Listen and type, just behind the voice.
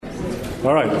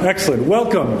All right, excellent.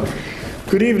 Welcome.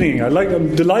 Good evening.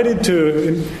 I'm delighted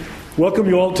to welcome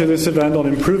you all to this event on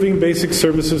improving basic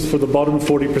services for the bottom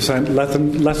 40%,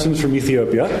 lessons from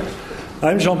Ethiopia.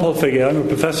 I'm Jean-Paul Feguer. I'm a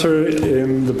professor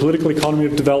in the political economy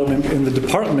of development in the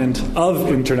Department of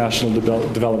International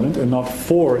Development and not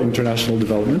for International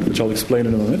Development, which I'll explain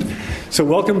in a moment. So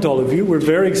welcome to all of you. We're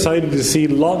very excited to see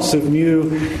lots of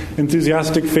new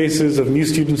enthusiastic faces of new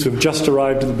students who have just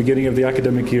arrived at the beginning of the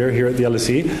academic year here at the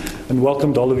LSE, and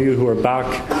welcome to all of you who are back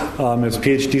as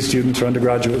PhD students or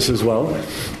undergraduates as well.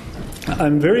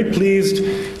 I'm very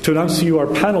pleased to announce to you our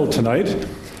panel tonight.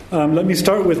 Let me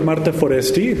start with Marta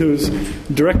Foresti, who's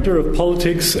Director of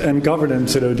Politics and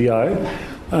Governance at ODI.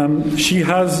 She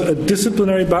has a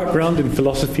disciplinary background in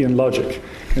philosophy and logic,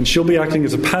 and she'll be acting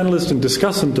as a panelist and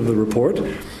discussant of the report,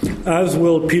 as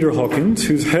will Peter Hawkins,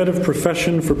 who's Head of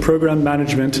Profession for Program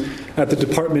Management at the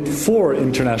Department for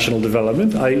International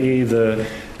Development, i.e.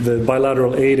 the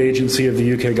bilateral aid agency of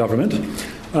the UK government.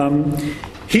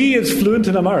 He is fluent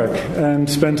in Amharic and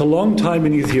spent a long time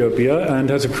in Ethiopia and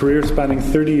has a career spanning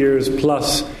 30 years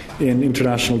plus in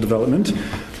international development.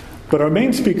 But our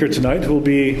main speaker tonight, who will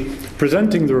be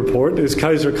presenting the report, is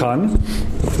Kaiser Khan,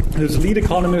 who's lead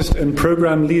economist and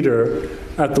program leader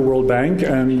at the World Bank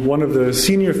and one of the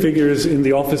senior figures in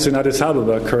the office in Addis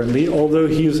Ababa currently, although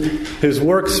his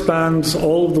work spans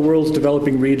all of the world's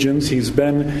developing regions. He's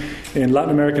been in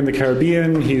Latin America and the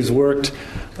Caribbean. He's worked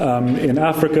in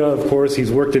Africa, of course.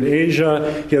 He's worked in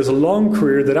Asia. He has a long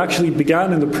career that actually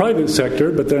began in the private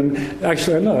sector, but then,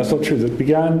 actually, no, that's not true. It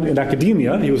began in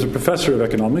academia. He was a professor of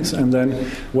economics and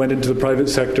then went into the private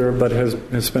sector, but has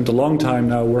spent a long time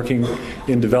now working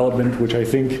in development, which I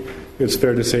think it's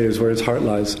fair to say is where his heart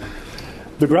lies.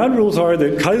 The ground rules are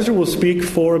that Kaiser will speak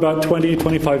for about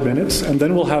 20-25 minutes, and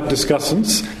then we'll have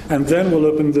discussants, and then we'll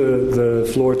open the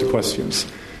floor to questions.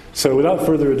 So without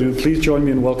further ado, please join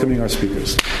me in welcoming our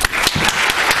speakers.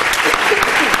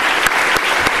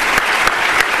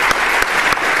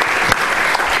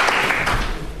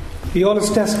 We always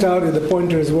test out if the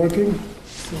pointer is working.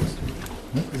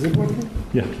 Is it working?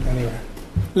 Yeah. Anyway,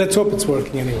 let's hope it's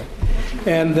working anyway.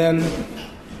 And then,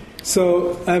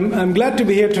 so I'm glad to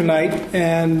be here tonight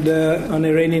and on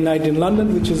a rainy night in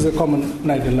London, which is a common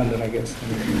night in London, I guess.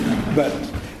 But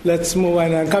let's move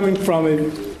on. I'm coming from a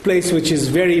place which is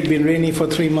been rainy for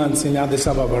 3 months in Addis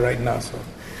Ababa right now, so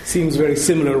seems very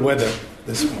similar weather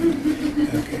this morning.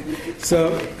 Okay,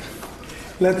 so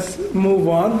let's move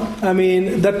on. I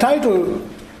mean, the title.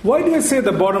 Why do I say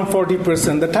the bottom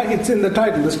 40%? It's in the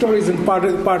title. The story is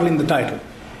partly in the title.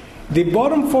 The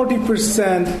bottom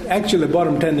 40%, actually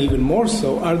bottom 10 even more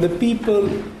so, are the people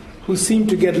who seem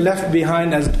to get left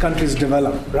behind as countries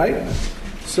develop, right?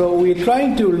 So we're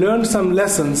trying to learn some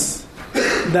lessons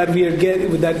that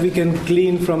we can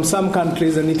glean from some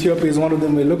countries, and Ethiopia is one of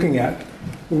them we're looking at.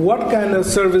 What kind of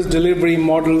service delivery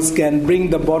models can bring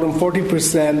the bottom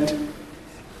 40%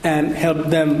 and help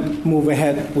them move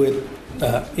ahead with,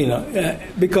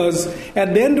 because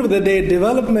at the end of the day,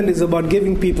 development is about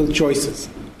giving people choices.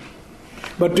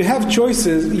 But to have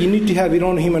choices, you need to have your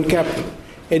own human capital,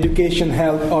 education,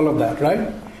 health, all of that, right?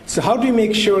 So how do you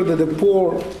make sure that the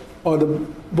poor or the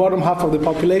bottom half of the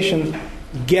population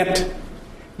get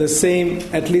the same,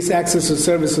 at least access to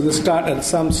service at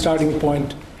some starting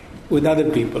point with other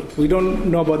people? We don't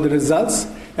know about the results.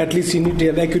 At least you need to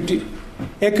have equity.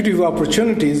 Equity of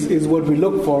opportunities is what we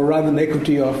look for rather than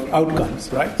equity of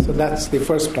outcomes, right? So that's the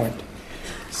first point.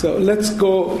 So let's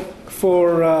go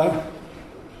for,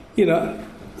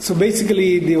 so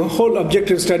basically the whole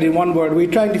objective study in one word,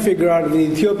 we're trying to figure out the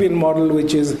Ethiopian model,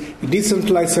 which is a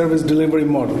decentralized service delivery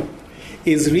model,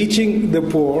 is reaching the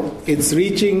poor, it's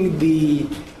reaching the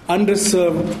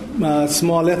underserved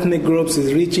small ethnic groups,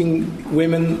 is reaching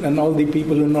women and all the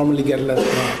people who normally get left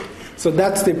behind. So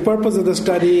that's the purpose of the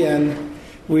study, and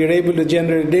we are able to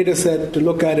generate a data set to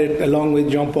look at it along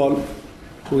with Jean-Paul,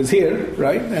 who is here,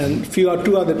 right, and two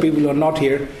other people who are not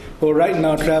here, who are right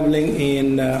now traveling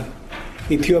in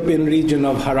Ethiopian region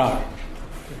of Harar.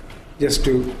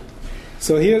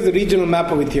 So here's the regional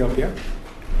map of Ethiopia.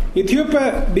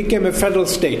 Ethiopia became a federal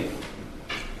state.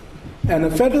 And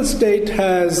a federal state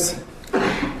has,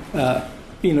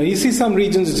 you see some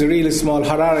regions it's really small.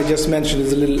 Harar, I just mentioned,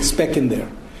 is a little speck in there,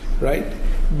 right?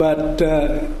 But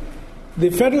the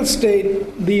federal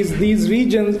state, these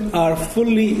regions are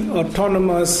fully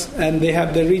autonomous and they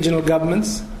have their regional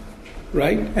governments,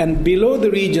 right? And below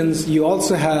the regions, you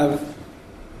also have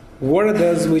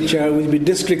waradas, which will be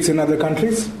districts in other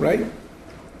countries, right?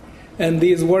 And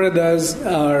these waradas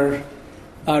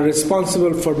are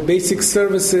responsible for basic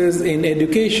services in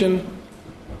education,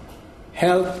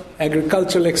 health,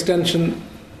 agricultural extension,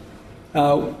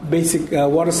 basic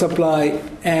water supply,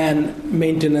 and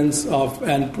maintenance of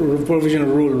and provision of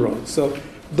rural roads. So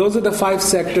those are the 5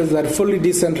 sectors that are fully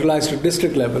decentralized at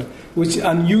district level, which is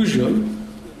unusual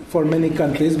for many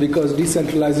countries because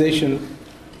decentralization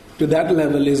to that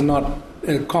level is not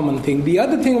a common thing. The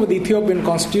other thing with the Ethiopian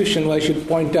constitution, I should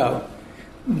point out,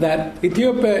 that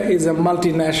Ethiopia is a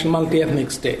multinational,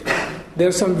 multi-ethnic state. There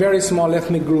are some very small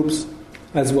ethnic groups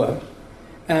as well.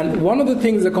 And one of the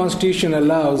things the constitution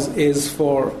allows is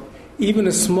for even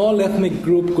a small ethnic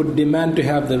group could demand to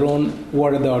have their own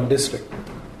warada or district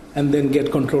and then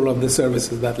get control of the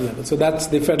services at that level. So that's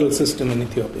the federal system in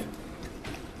Ethiopia.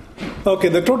 Okay,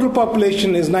 the total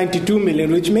population is 92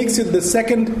 million, which makes it the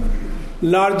second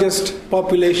largest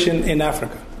population in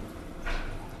Africa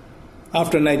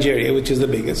after Nigeria, which is the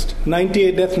biggest.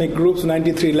 98 ethnic groups,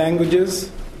 93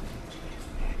 languages.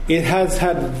 It has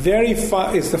had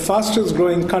it's the fastest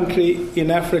growing country in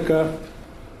Africa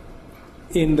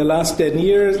in the last 10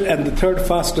 years and the third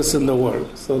fastest in the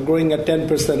world, so growing at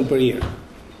 10% per year.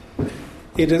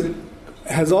 It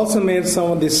has also made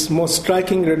some of these most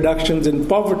striking reductions in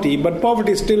poverty, but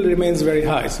poverty still remains very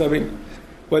high. So, I mean,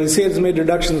 while you say it's made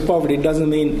reductions in poverty, it doesn't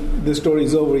mean the story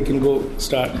is over, you can go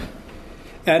start.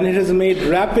 And it has made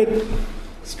rapid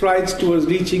strides towards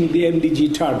reaching the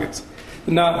MDG targets.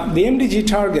 Now, the MDG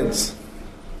targets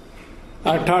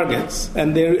are targets,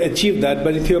 and they achieve that,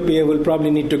 but Ethiopia will probably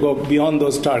need to go beyond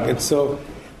those targets. So,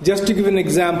 just to give an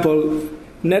example,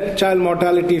 net child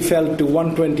mortality fell to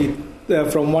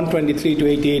from 123 to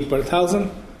 88 per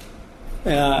thousand.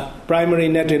 Primary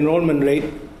net enrollment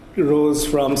rate rose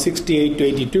from 68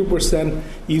 to 82%.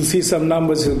 You see some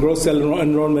numbers of gross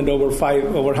enrollment over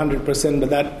 100%, but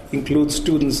that includes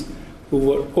students who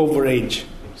were over age.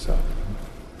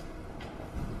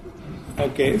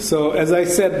 Okay, so as I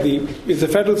said, it's a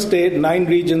federal state, 9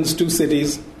 regions, 2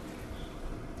 cities,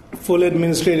 full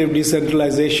administrative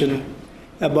decentralization.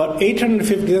 About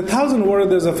 850, 1,000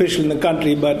 waradas official in the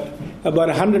country, but about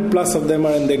 100 plus of them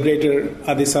are in the greater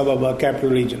Addis Ababa capital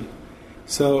region.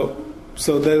 So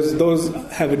those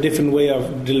have a different way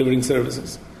of delivering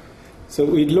services. So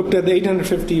we looked at the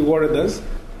 850 waradas.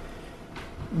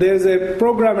 There's a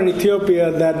program in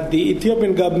Ethiopia that the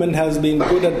Ethiopian government has been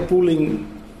good at pooling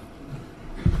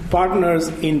partners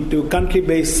into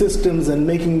country-based systems and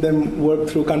making them work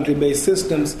through country-based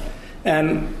systems.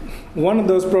 And one of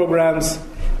those programs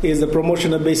is the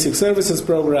Promotion of Basic Services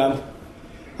program.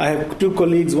 I have 2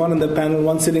 colleagues, one on the panel,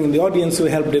 one sitting in the audience, who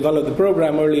helped develop the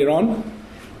program earlier on.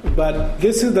 But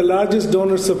this is the largest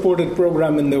donor-supported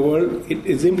program in the world. It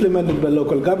is implemented by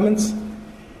local governments.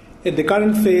 At the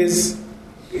current phase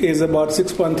is about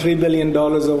 $6.3 billion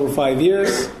over 5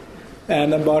 years.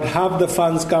 And about half the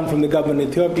funds come from the government of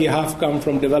Ethiopia, half come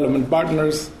from development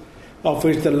partners, of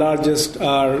which the largest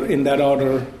are in that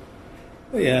order,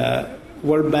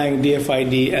 World Bank,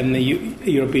 DFID, and the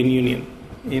European Union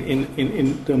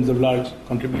in terms of large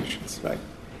contributions, right?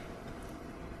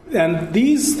 And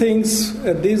these things,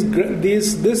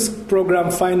 this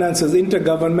program finances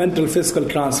intergovernmental fiscal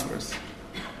transfers.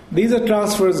 These are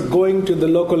transfers going to the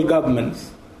local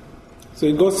governments. So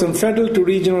it goes from federal to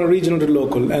regional, regional to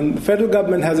local. And the federal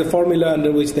government has a formula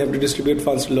under which they have to distribute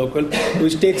funds to local,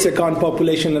 which takes account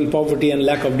population and poverty and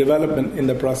lack of development in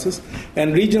the process.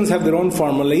 And regions have their own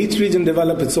formula. Each region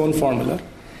develops its own formula.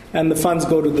 And the funds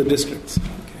go to the districts.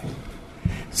 Okay.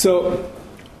 So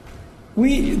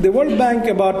the World Bank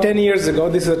about 10 years ago,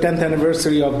 this is the 10th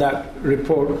anniversary of that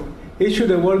report,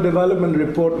 issued a World Development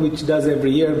Report, which does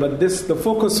every year. But the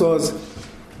focus was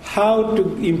how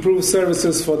to improve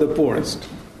services for the poorest.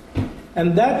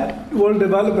 And that World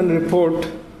Development Report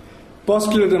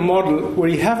postulated a model where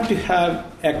you have to have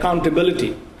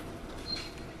accountability.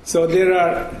 So there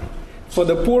are, for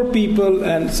the poor people,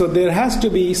 and so there has to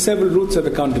be several routes of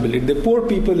accountability. The poor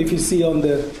people, if you see on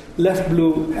the left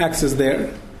blue axis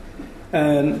there,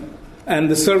 and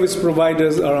the service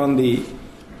providers are on the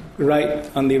right,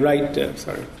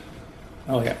 sorry.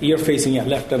 Oh yeah, you're facing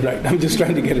left and right. I'm just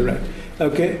trying to get it right.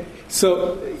 Okay,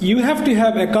 so you have to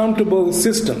have accountable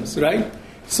systems, right?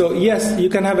 So yes, you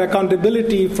can have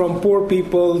accountability from poor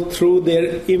people through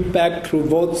their impact, through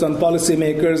votes on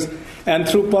policymakers, and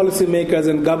through policymakers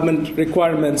and government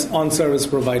requirements on service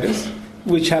providers,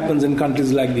 which happens in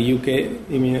countries like the UK,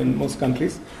 in most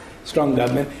countries, strong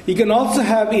government. You can also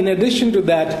have, in addition to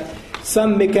that,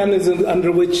 some mechanisms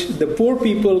under which the poor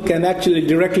people can actually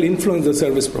directly influence the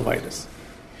service providers.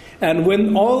 And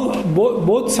when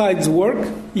both sides work,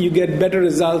 you get better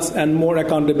results and more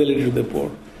accountability to the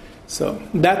poor. So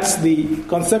that's the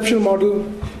conceptual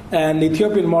model, and the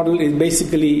Ethiopian model is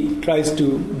basically tries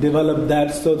to develop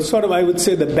that. So sort of, I would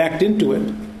say, that backed into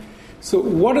it. So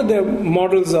what are the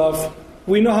models of,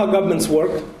 we know how governments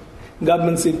work.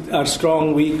 Governments are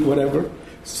strong, weak, whatever.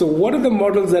 So what are the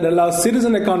models that allow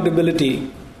citizen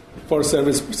accountability for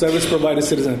service provider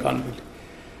citizen accountability?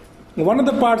 One of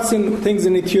the things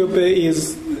in Ethiopia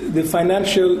is the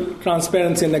financial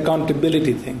transparency and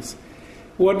accountability things.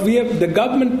 What we have, the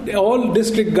government, all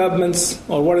district governments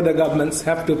or whatever governments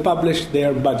have to publish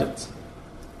their budgets.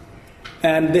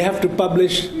 And they have to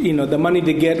publish, the money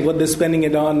they get, what they're spending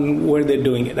it on, where they're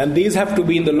doing it. And these have to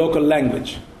be in the local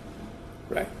language,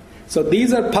 right? So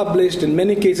these are published in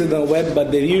many cases on the web,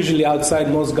 but they're usually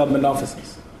outside most government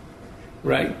offices,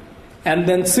 right? And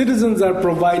then citizens are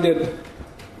provided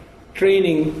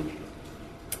training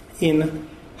in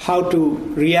how to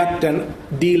react and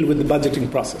deal with the budgeting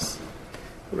process,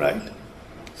 right?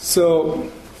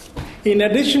 So in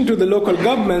addition to the local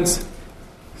governments,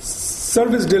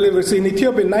 service delivery, so in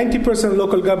Ethiopia, 90% of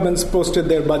local governments posted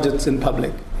their budgets in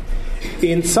public.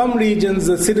 In some regions,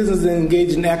 the citizens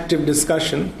engage in active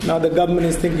discussion. Now the government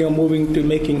is thinking of moving to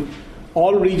making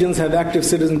all regions have active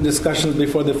citizen discussions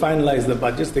before they finalize the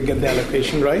budgets, they get the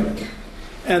allocation, right?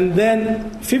 And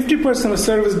then 50% of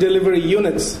service delivery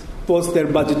units post their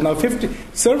budget. Now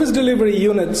service delivery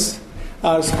units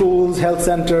are schools, health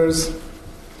centers,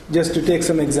 just to take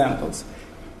some examples.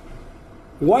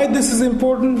 Why this is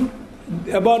important?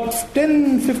 About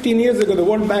 10, 15 years ago, the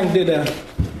World Bank did a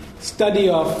study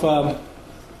of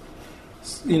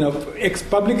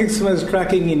public expense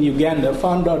tracking in Uganda,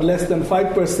 found out less than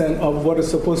 5% of what is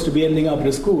supposed to be ending up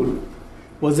at school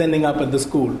was ending up at the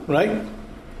school, right?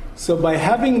 So by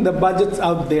having the budgets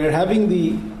out there, having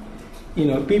the,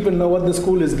 people know what the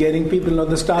school is getting, people know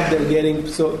the staff they're getting,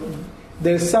 so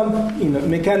there's some,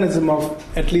 mechanism of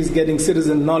at least getting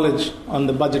citizen knowledge on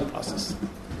the budget process,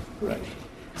 right?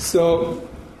 So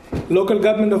local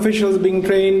government officials are being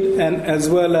trained, and as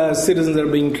well as citizens are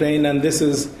being trained, and this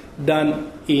is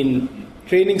done in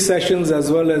training sessions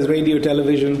as well as radio,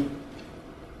 television.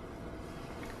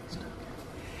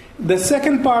 The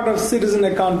second part of citizen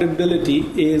accountability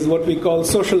is what we call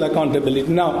social accountability.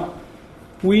 Now,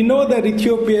 we know that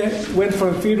Ethiopia went from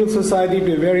a feudal society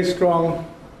to a very strong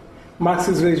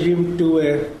Marxist regime to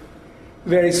a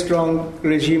very strong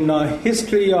regime now.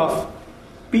 History of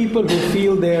people who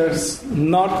feel they're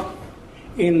not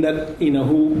in that,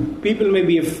 who people may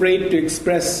be afraid to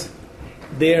express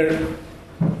their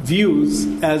views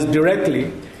as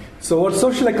directly. So what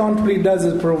social accountability does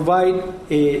is provide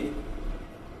a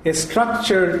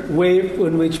structured way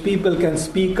in which people can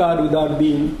speak out without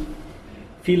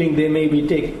feeling they may be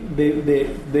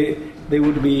they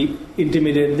would be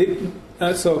intimidated.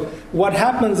 So what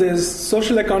happens is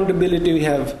social accountability, we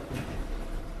have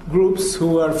groups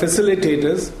who are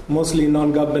facilitators, mostly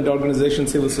non-government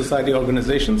organizations, civil society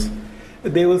organizations.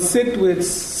 They will sit with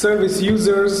service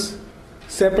users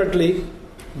separately,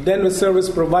 then with service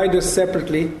providers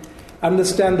separately,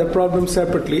 understand the problem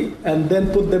separately, and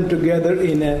then put them together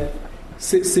in a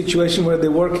situation where they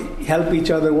help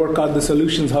each other work out the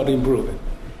solutions, how to improve it.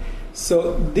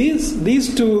 So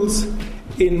these tools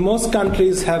in most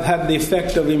countries have had the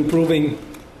effect of improving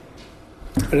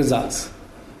results.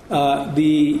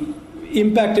 The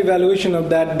impact evaluation of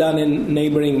that done in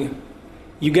neighboring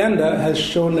Uganda has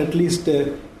shown at least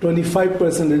a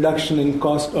 25% reduction in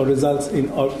cost or results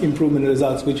or improvement in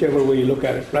results, whichever way you look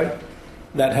at it, right?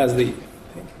 That has the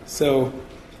thing. So,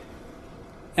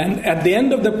 and at the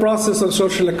end of the process of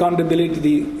social accountability,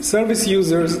 the service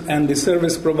users and the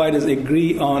service providers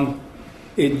agree on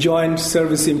a joint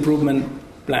service improvement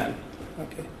plan.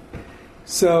 Okay.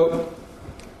 So,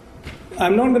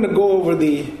 I'm not going to go over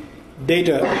the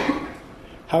data,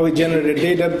 how we generated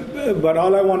data, but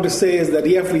all I want to say is that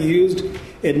we used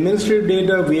administrative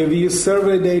data, we have used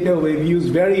survey data, we've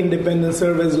used very independent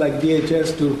surveys like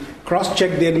DHS to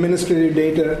cross-check the administrative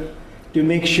data to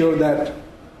make sure that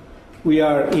we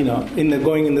are,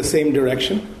 going in the same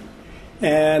direction.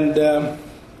 And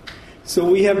so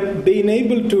we have been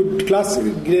able to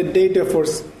get data for,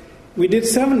 we did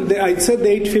I said the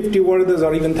 850 Waradas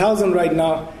or even 1,000 right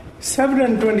now.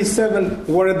 727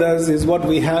 Waradas is what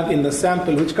we have in the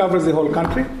sample, which covers the whole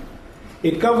country.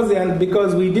 It covers and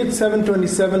because we did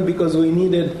 727 because we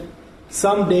needed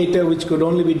some data which could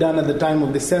only be done at the time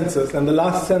of the census. And the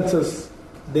last census,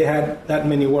 they had that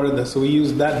many Waradas, so we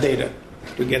used that data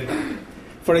to get that.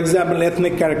 For example,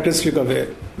 ethnic characteristic of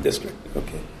a district.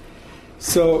 Okay.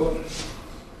 So,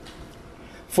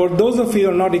 for those of you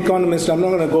who are not economists, I'm not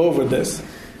going to go over this.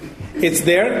 It's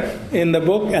there in the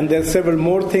book, and there are several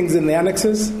more things in the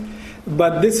annexes.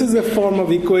 But this is a form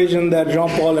of equation that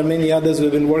Jean-Paul and many others who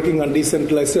have been working on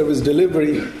decentralized service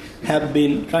delivery have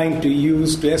been trying to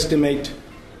use to estimate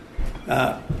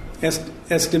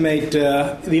estimate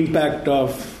the impact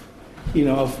of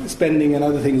spending and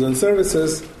other things on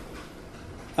services,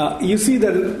 you see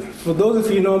that, for those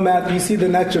of you who know math, you see the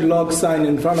natural log sign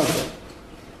in front of it.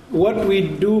 What we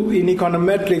do in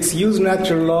econometrics, use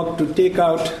natural log to take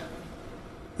out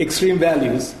extreme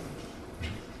values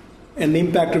and the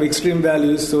impact of extreme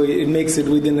values, so it makes it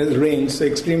within a range. So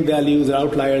extreme values or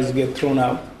outliers get thrown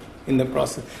out in the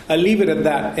process. I'll leave it at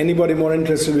that. Anybody more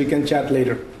interested, we can chat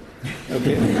later.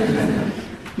 Okay.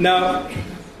 Now,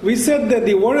 we said that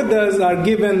the Waradas are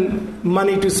given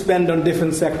money to spend on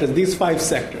different sectors, these 5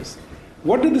 sectors.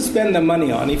 What do they spend the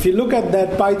money on? If you look at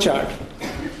that pie chart,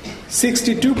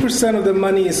 62% of the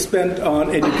money is spent on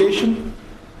education,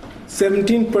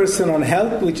 17% on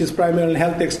health, which is primarily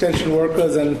health extension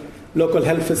workers and local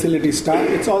health facility staff.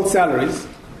 It's all salaries.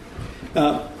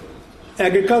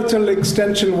 Agricultural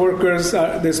extension workers,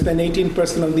 they spend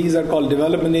 18% of these, are called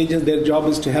development agents. Their job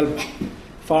is to help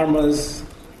farmers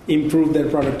improve their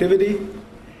productivity.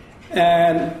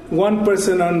 And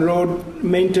 1% on road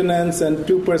maintenance and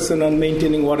 2% on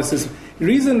maintaining water systems. The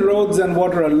reason roads and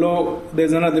water are low,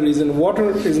 there's another reason.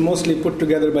 Water is mostly put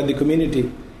together by the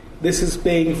community. This is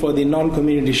paying for the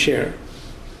non-community share,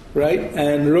 right?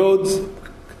 And roads,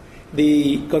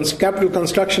 the capital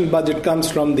construction budget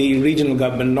comes from the regional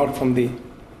government, not from the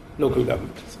local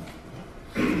government.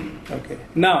 Okay.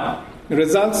 Now, the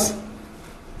results.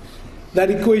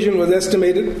 That equation was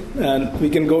estimated, and we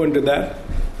can go into that.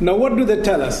 Now, what do they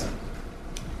tell us?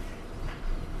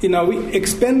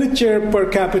 Expenditure per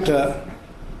capita,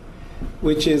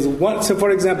 which is one. So,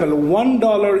 for example,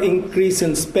 $1 increase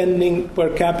in spending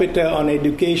per capita on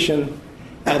education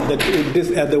at the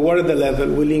Warada level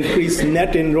will increase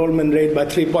net enrollment rate by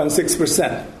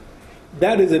 3.6%.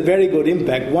 That is a very good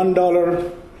impact.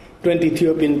 $1, 20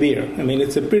 Ethiopian birr. I mean,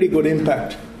 it's a pretty good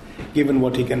impact given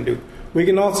what he can do. We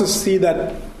can also see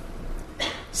that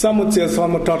some would say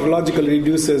Salma tautologically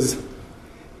reduces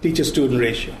teacher-student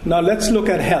ratio. Now let's look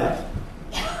at health.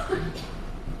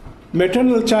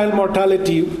 Maternal child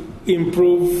mortality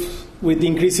improves with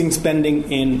increasing spending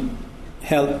in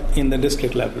health in the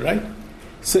district level, right?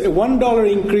 So a $1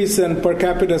 increase in per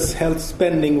capita health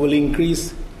spending will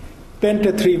increase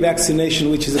Penta 3 vaccination,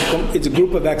 which is it's a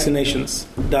group of vaccinations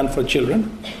done for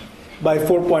children, by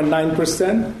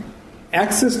 4.9%.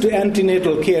 Access to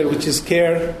antenatal care, which is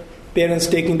care, parents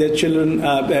taking their children,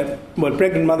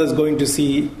 pregnant mothers going to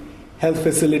see health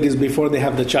facilities before they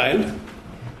have the child,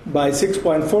 by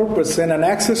 6.4%, and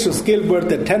access to skilled birth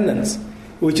attendants,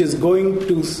 which is going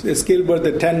to a skilled birth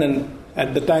attendant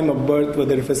at the time of birth,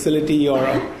 whether a facility or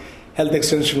a health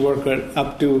extension worker,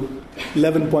 up to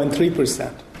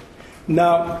 11.3%.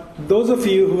 Now, those of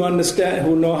you who understand,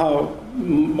 who know how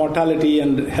mortality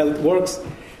and health works,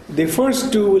 the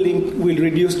first two will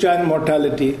reduce child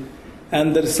mortality,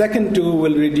 and the second two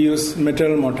will reduce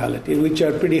maternal mortality, which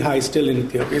are pretty high still in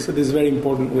Ethiopia. So, these are very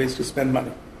important ways to spend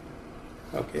money.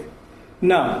 Okay.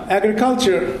 Now,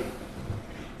 agriculture,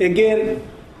 again,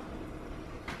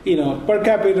 per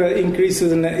capita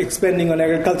increases in spending on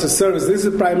agriculture services. This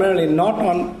is primarily not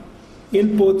on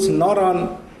inputs, not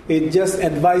on it's just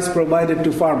advice provided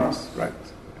to farmers, right?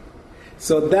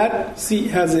 So that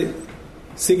has a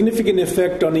significant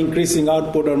effect on increasing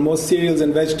output on most cereals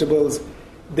and vegetables.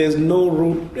 There's no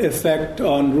root effect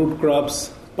on root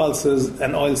crops, pulses,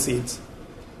 and oil seeds.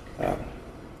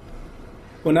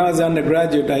 When I was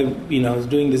undergraduate, I was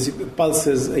doing this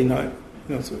pulses.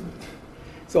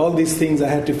 So all these things I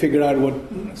had to figure out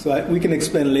what. We can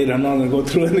explain later. I'm not going to go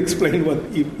through and explain what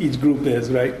each group is,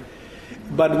 right?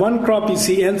 But one crop you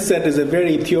see, NSET, is a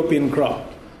very Ethiopian crop.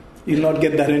 You'll not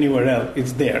get that anywhere else.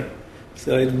 It's there.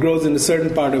 So it grows in a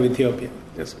certain part of Ethiopia.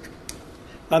 Just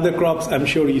other crops, I'm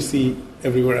sure you see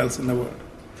everywhere else in the world.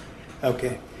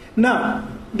 Okay. Now,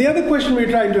 the other question we're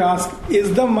trying to ask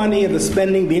is the money and the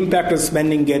spending, the impact of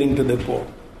spending getting to the poor.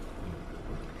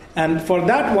 And for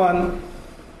that one,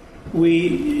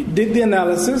 we did the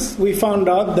analysis. We found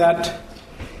out that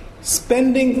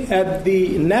spending at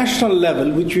the national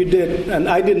level, which we did, and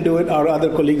I didn't do it, our other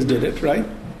colleagues did it, right?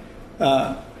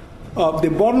 Of the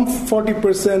bottom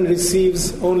 40%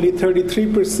 receives only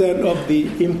 33% of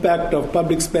the impact of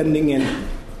public spending in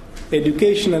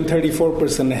education and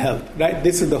 34% in health, right?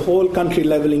 This is the whole country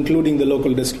level, including the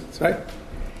local districts, right?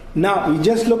 Now, we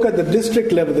just look at the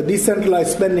district level, the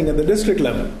decentralized spending at the district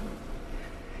level.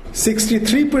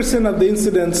 63% of the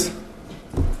incidents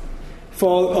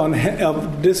fall on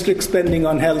of district spending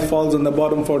on health falls on the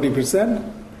bottom 40%,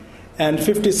 and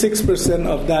 56%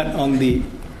 of that on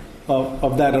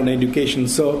on education.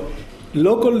 So,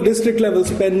 local district level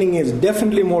spending is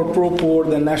definitely more pro-poor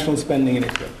than national spending in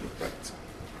Ethiopia.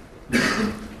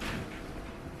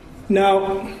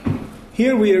 Now,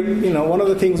 here one of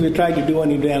the things we try to do when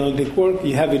you do analytic work,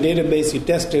 you have a database, you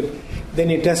test it, then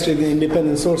you test it in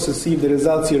independent sources, see if the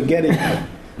results you're getting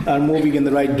are moving in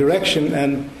the right direction.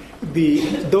 And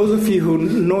those of you who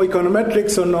know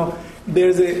econometrics or know,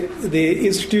 the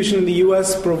institution in the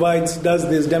U.S. does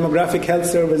this demographic health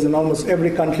surveys in almost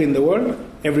every country in the world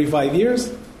every 5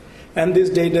 years. And this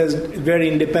data is very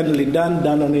independently done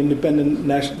on an independent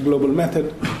national global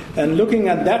method. And looking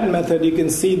at that method, you can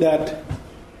see that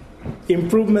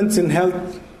improvements in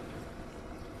health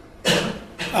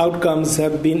outcomes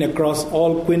have been across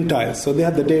all quintiles. So they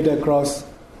have the data across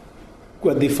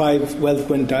the 5 wealth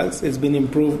quintiles. It's been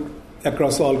improved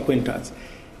across all quintiles.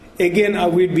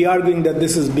 Again, we'd be arguing that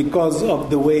this is because of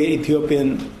the way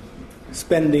Ethiopian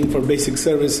spending for basic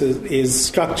services is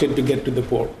structured to get to the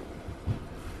poor.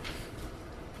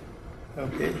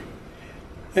 Okay.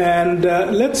 And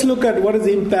let's look at what is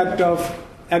the impact of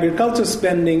agriculture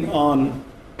spending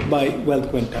by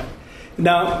wealth quintile.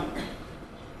 Now,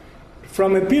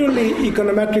 from a purely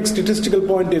econometric statistical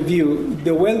point of view,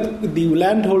 the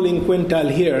landholding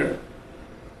quintile here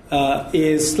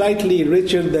is slightly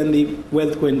richer than the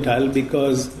wealth quintile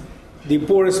because the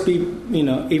poorest people,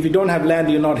 if you don't have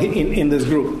land, you're not in this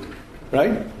group,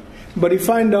 right? But you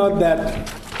find out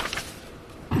that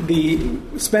the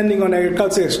spending on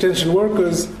agriculture extension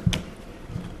workers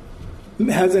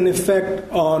has an effect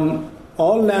on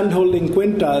all landholding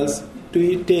quintiles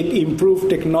to take improved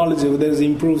technology, whether it's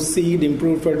improved seed,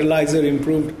 improved fertilizer,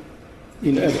 improved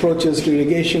approaches to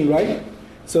irrigation, right?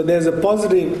 So there's a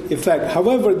positive effect.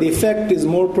 However, the effect is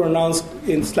more pronounced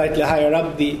in slightly higher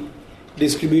up the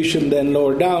distribution than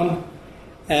lower down.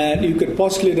 And you could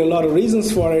postulate a lot of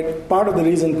reasons for it. Part of the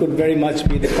reason could very much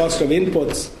be the cost of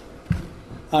inputs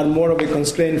are more of a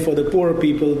constraint for the poorer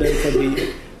people than for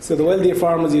so the wealthier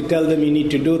farmers, you tell them you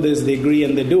need to do this, they agree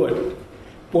and they do it.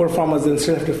 Poor farmers then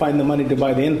still have to find the money to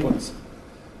buy the inputs.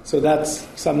 So that's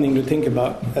something to think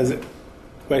about as a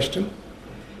question.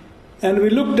 And we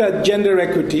looked at gender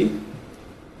equity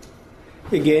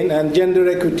again, and gender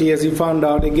equity, as you found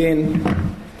out, again,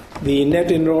 the net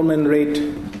enrollment rate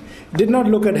did not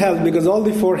look at health because all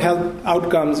the 4 health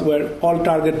outcomes were all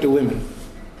targeted to women.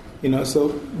 So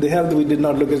the health we did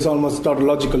not look at. It's almost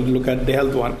tautological to look at the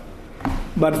health one.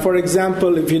 But for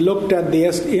example, if you looked at the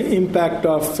impact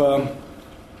of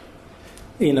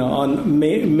on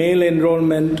male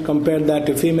enrollment, compared that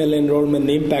to female enrollment,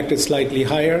 the impact is slightly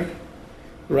higher,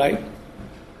 right?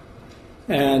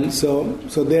 And so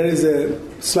there is a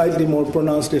slightly more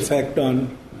pronounced effect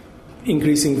on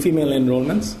increasing female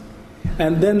enrollments.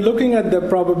 And then looking at the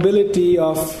probability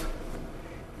of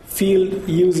field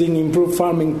using improved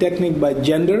farming technique by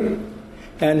gender,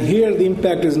 and here the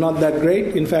impact is not that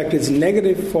great. In fact, it's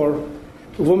negative for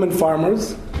women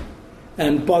farmers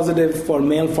and positive for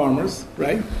male farmers,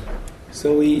 right?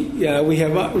 So we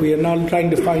are now trying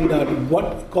to find out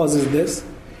what causes this.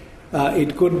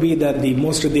 It could be that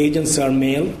most of the agents are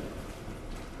male,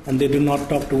 and they do not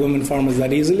talk to women farmers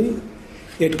that easily.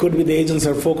 It could be the agents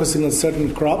are focusing on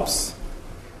certain crops,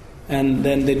 and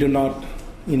then they do not,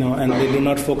 and they do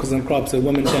not focus on crops that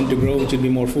women tend to grow, which would be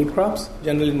more food crops,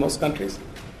 generally in most countries.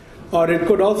 Or it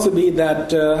could also be that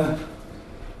the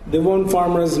women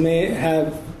farmers may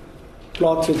have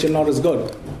plots which are not as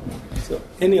good. So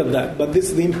any of that, but this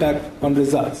is the impact on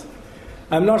results.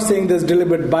 I'm not saying there's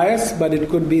deliberate bias, but it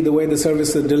could be the way the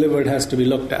service is delivered has to be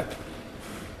looked at.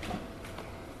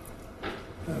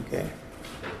 Okay.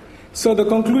 So the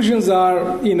conclusions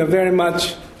are, very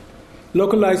much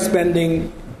localized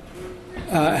spending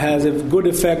has a good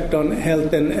effect on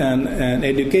health and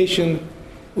education,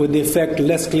 with the effect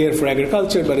less clear for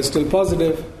agriculture, but it's still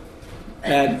positive.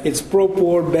 And it's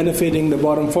pro-poor, benefiting the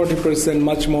bottom 40%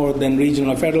 much more than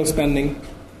regional or federal spending.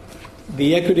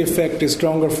 The equity effect is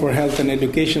stronger for health and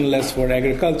education, less for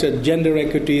agriculture. Gender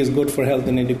equity is good for health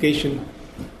and education,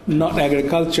 not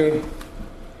agriculture.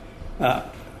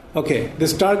 Okay,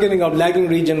 this targeting of lagging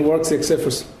region works except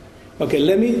for... Okay,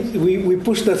 we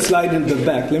pushed that slide into the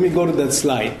back. Let me go to that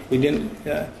slide. I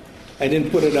didn't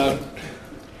put it out.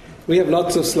 We have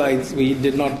lots of slides we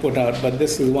did not put out, but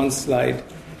this is one slide.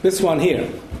 This one here.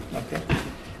 Okay.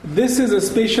 This is a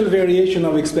spatial variation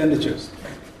of expenditures.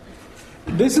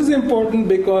 This is important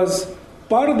because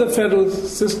part of the federal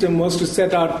system was to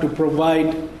set out to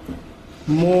provide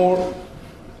more,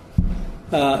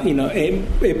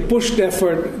 a pushed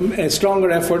effort, a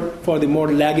stronger effort for the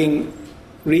more lagging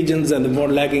regions and the more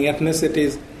lagging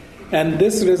ethnicities. And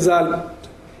this result,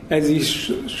 as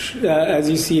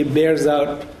you see, bears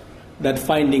out that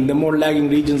finding. The more lagging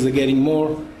regions are getting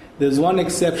more. There's one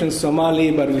exception,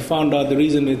 Somali, but we found out the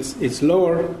reason it's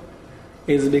lower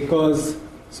is because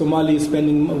Somali is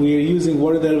spending, we are using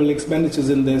water level expenditures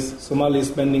in this. Somali is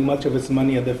spending much of its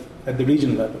money at the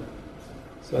region level.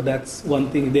 So that's one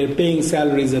thing. They're paying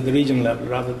salaries at the region level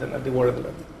rather than at the water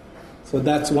level. So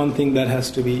that's one thing that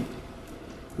has to be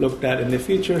looked at in the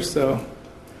future. So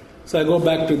I go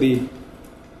back to the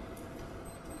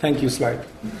thank you slide.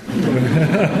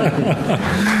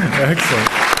 Excellent.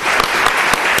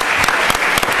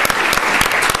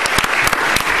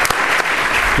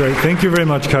 Great. Thank you very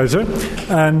much, Kaiser.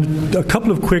 And a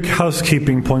couple of quick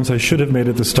housekeeping points I should have made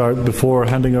at the start before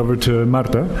handing over to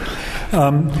Marta.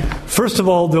 First of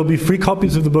all, there'll be free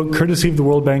copies of the book, courtesy of the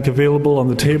World Bank, available on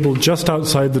the table just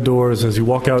outside the doors as you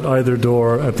walk out either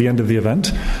door at the end of the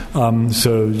event.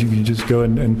 So you can just go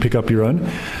and pick up your own.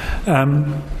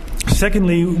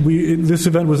 Secondly, this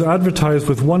event was advertised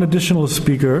with one additional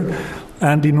speaker,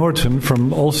 Andy Norton,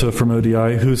 also from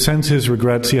ODI, who sends his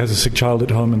regrets. He has a sick child at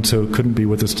home and so couldn't be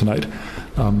with us tonight.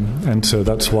 And so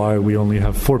that's why we only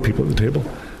have 4 people at the table.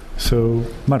 So,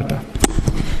 Marta.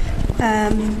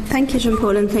 Thank you,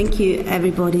 Jean-Paul, and thank you,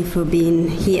 everybody, for being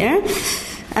here.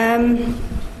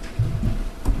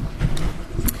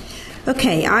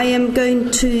 Okay, I am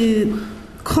going to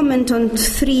comment on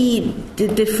 3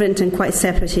 different and quite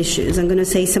separate issues. I'm going to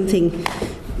say something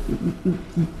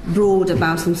broad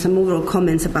about some overall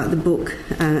comments about the book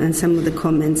and some of the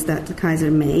comments that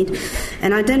Kaiser made.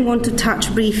 And I then want to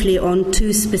touch briefly on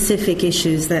 2 specific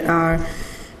issues that are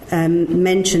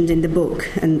mentioned in the book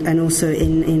and also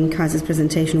in Kaiser's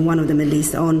presentation, one of them at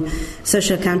least, on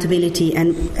social accountability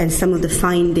and some of the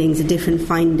findings, the different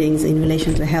findings in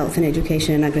relation to health and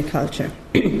education and agriculture.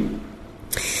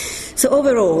 So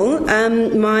overall,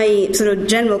 my sort of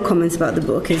general comments about the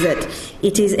book is that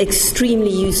it is extremely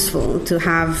useful to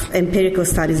have empirical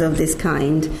studies of this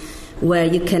kind where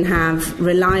you can have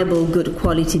reliable, good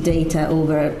quality data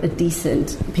over a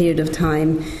decent period of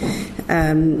time.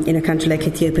 In a country like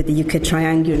Ethiopia, that you could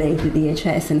triangulate with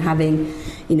EHS and having,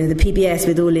 the PBS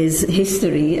with all its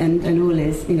history and all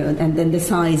its, and then the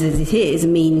size as it is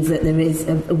means that there is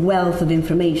a wealth of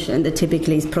information that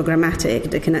typically is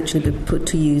programmatic that can actually be put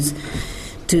to use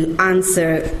to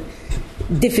answer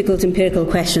difficult empirical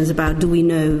questions about do we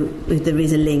know if there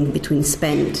is a link between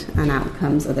spend and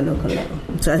outcomes at the local level.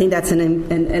 So I think that's a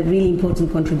really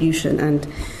important contribution and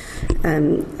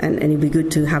it'd be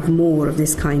good to have more of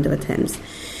this kind of attempts.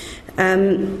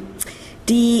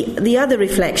 The other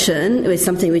reflection is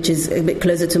something which is a bit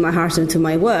closer to my heart and to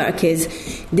my work is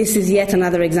this is yet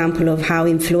another example of how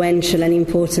influential and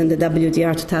important the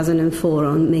WDR 2004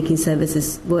 on making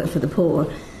services work for the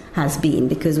poor has been,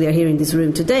 because we are here in this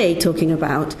room today talking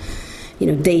about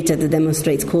data that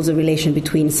demonstrates causal relation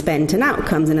between spend and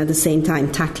outcomes, and at the same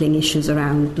time tackling issues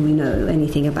around do we know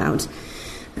anything about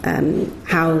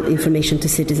how information to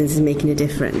citizens is making a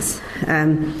difference,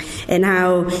 and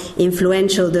how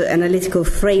influential the analytical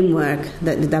framework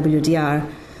that the WDR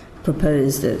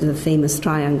proposed, the famous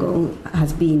triangle,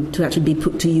 has been to actually be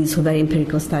put to use for very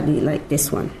empirical study like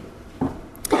this one.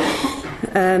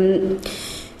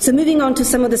 So moving on to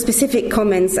some of the specific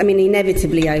comments,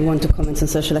 inevitably I want to comment on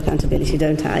social accountability,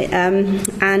 don't I?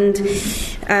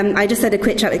 I just had a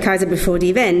quick chat with Kaiser before the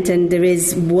event, and there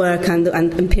is work and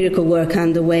empirical work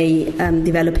underway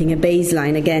developing a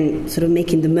baseline, again, sort of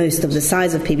making the most of the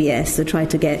size of PBS to try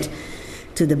to get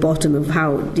to the bottom of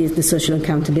how the social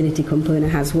accountability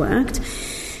component has worked.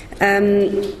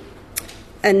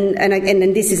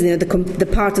 And this is the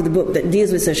part of the book that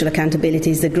deals with social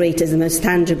accountability is the greatest, the most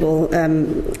tangible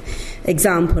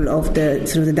example of the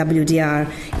sort of the WDR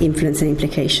influence and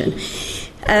implication.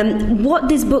 What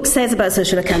this book says about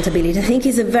social accountability, I think,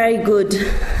 is a very good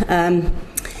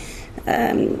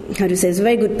it's a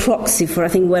very good proxy for, I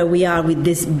think, where we are with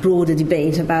this broader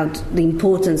debate about the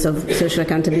importance of social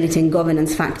accountability and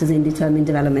governance factors in determining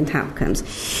development outcomes,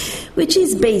 which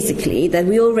is basically that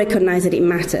we all recognize that it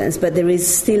matters, but there is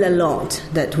still a lot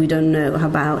that we don't know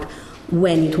about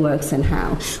when it works and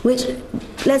how. Which,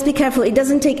 let's be careful, it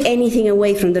doesn't take anything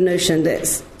away from the notion that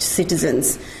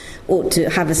citizens ought to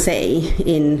have a say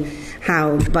in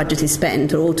how budget is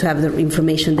spent, or ought to have the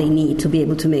information they need to be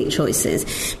able to make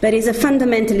choices. But it's a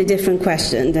fundamentally different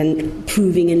question than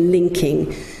proving and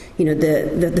linking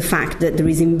the fact that there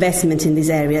is investment in these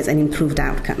areas and improved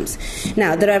outcomes.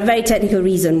 Now, there are very technical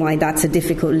reasons why that's a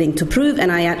difficult link to prove,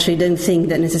 and I actually don't think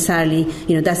that necessarily,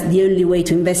 that's the only way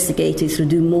to investigate is to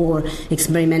do more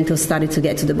experimental study to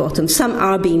get to the bottom. Some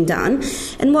are being done,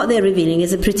 and what they're revealing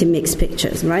is a pretty mixed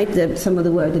picture, right? Some of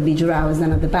the work that Vijay has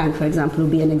done at the bank, for example, will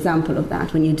be an example of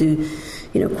that, when you do,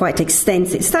 quite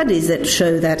extensive studies that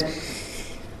show that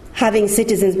having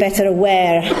citizens better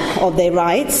aware of their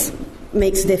rights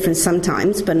makes a difference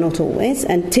sometimes, but not always,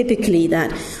 and typically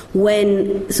that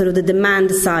when sort of the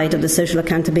demand side of the social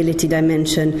accountability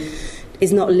dimension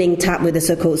is not linked up with the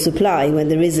so-called supply, when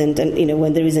there isn't, and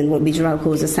when there isn't what Bijral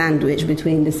calls a sandwich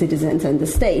between the citizens and the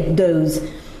state, those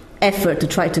effort to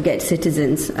try to get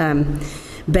citizens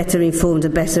better informed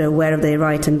and better aware of their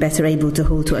right and better able to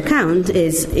hold to account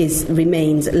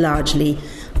remains largely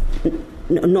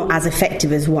not as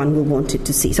effective as one would want it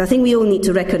to see. So I think we all need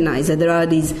to recognise that there are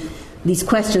these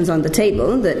questions on the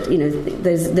table, that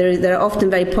there are often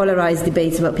very polarised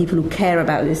debates about people who care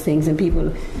about these things and people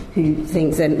who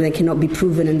think that they cannot be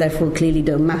proven and therefore clearly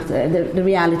don't matter. The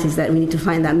reality is that we need to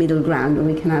find that middle ground where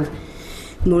we can have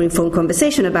more informed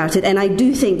conversation about it. And I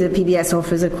do think that PBS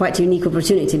offers a quite unique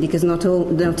opportunity, because not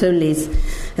only is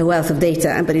a wealth of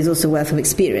data, but is also a wealth of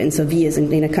experience of years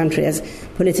in a country as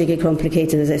politically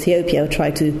complicated as Ethiopia,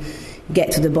 try to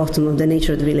get to the bottom of the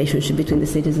nature of the relationship between the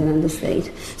citizen and the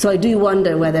state. So I do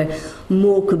wonder whether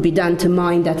more could be done to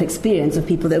mine that experience of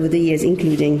people that over the years,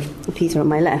 including Peter on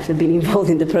my left, have been involved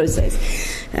in the process,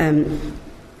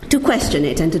 to question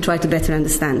it and to try to better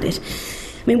understand it.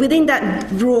 I mean, within that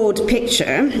broad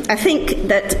picture, I think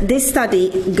that this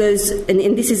study goes,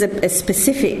 and this is a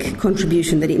specific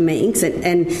contribution that it makes,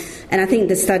 and I think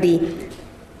the study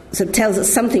sort of tells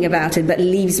us something about it, but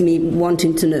leaves me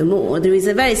wanting to know more. There is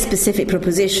a very specific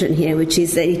proposition here, which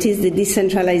is that it is the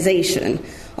decentralization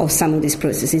of some of these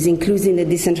processes, including the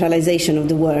decentralization of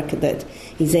the work that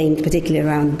is aimed particularly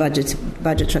around budget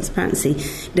transparency,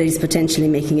 that is potentially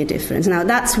making a difference. Now,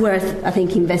 that's worth, I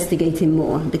think, investigating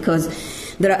more, because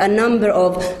there are a number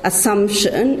of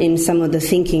assumptions in some of the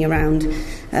thinking around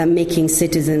making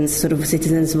citizens'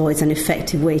 voice an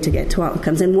effective way to get to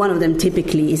outcomes. And one of them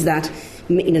typically is that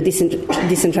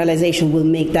decentralization will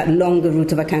make that longer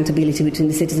route of accountability between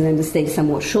the citizen and the state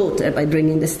somewhat shorter by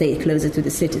bringing the state closer to the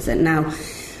citizen. Now,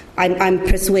 I'm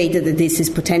persuaded that this is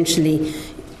potentially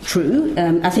true.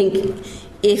 I think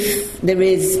if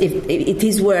it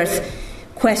is worth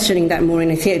questioning that more in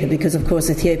Ethiopia, because of course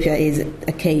Ethiopia is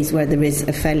a case where there is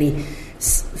a fairly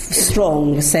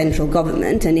strong central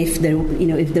government, and if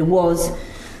there was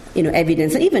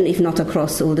evidence, even if not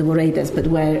across all the Woredas, but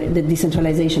where the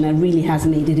decentralization really has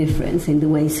made a difference in the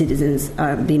way citizens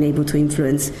are being able to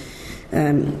influence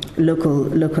local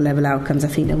level outcomes, I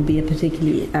think that would be a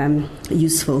particularly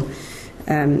useful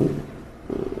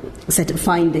set of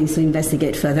findings to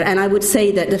investigate further. And I would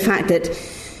say that the fact that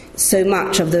so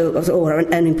much or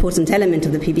an important element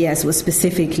of the PBS was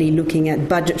specifically looking at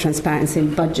budget transparency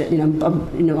and budget,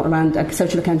 around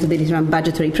social accountability around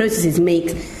budgetary processes,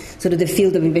 makes sort of the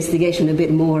field of investigation a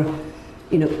bit more,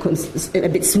 a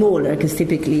bit smaller, because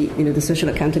typically, the social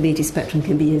accountability spectrum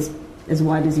can be as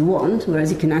wide as you want,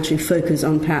 whereas you can actually focus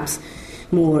on perhaps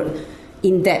more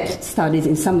in-depth studies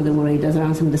in some of the Woredas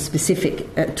around some of the specific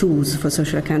tools for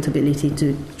social accountability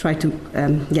to try to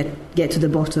get to the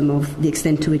bottom of the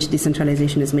extent to which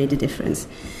decentralization has made a difference.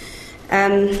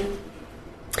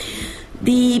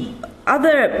 The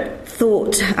other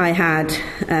thought I had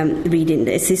reading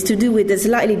this is to do with the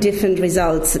slightly different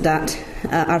results that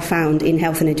are found in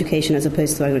health and education as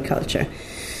opposed to agriculture.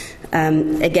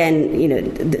 Again,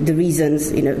 the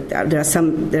reasons, there are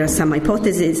some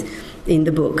hypotheses in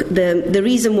the book. The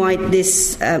reason why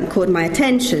this caught my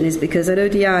attention is because at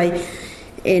ODI,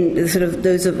 in sort of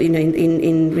those of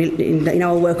in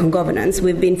our work on governance,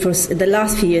 we've been for the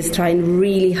last few years trying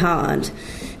really hard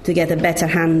to get a better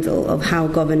handle of how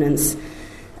governance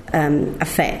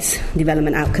affects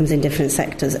development outcomes in different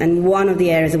sectors. And one of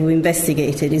the areas that we've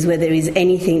investigated is whether there is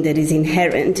anything that is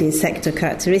inherent in sector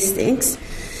characteristics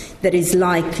that is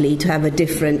likely to have a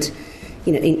different,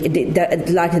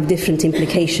 different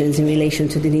implications in relation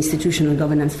to the institutional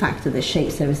governance factor that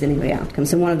shapes service delivery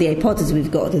outcomes. And one of the hypotheses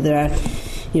we've got that there are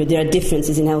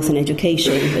differences in health and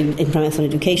education, in primary health and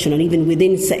education, and even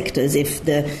within sectors if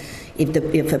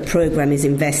a program is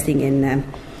investing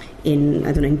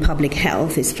in public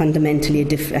health, is fundamentally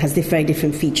has very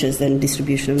different features than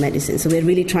distribution of medicine. So we're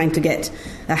really trying to get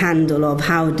a handle of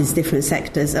how these different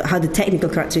sectors, how the technical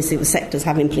characteristics of sectors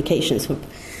have implications for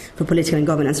political and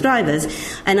governance drivers.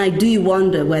 And I do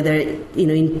wonder whether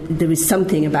there is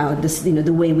something about this,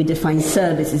 the way we define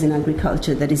services in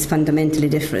agriculture that is fundamentally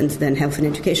different than health and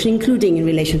education, including in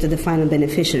relation to the final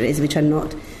beneficiaries, which are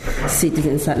not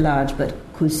citizens at large but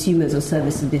consumers of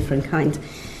services of different kinds.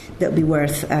 That'll be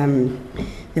worth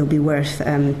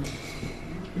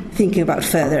thinking about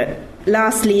further.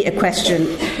 Lastly, a question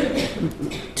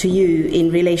to you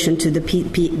in relation to the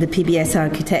PBS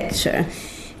architecture.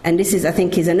 And this is, I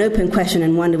think, is an open question,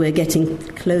 and one that we're getting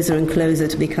closer and closer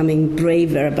to becoming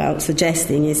braver about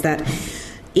suggesting, is that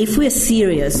if we're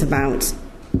serious about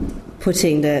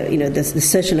putting the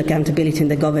social accountability and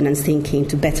the governance thinking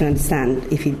to better understand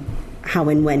how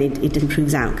and when it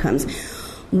improves outcomes.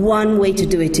 One way to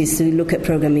do it is to look at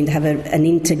programming to have an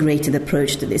integrated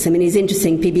approach to this. I mean, it's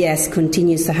interesting, PBS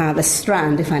continues to have a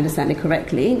strand, if I understand it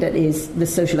correctly, that is the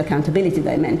social accountability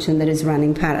dimension that is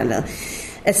running parallel.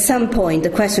 At some point, the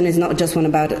question is not just one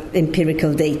about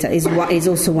empirical data, it's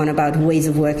also one about ways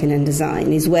of working and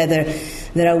design, is whether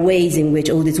there are ways in which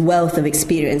all this wealth of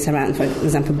experience around, for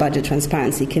example, budget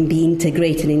transparency, can be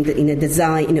integrated in a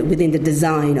design, within the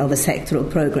design of a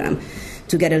sectoral program,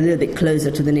 to get a little bit closer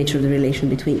to the nature of the relation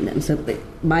between them. So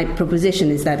my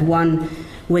proposition is that one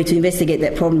way to investigate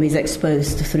that problem is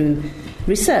exposed through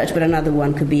research, but another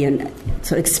one could be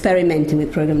experimenting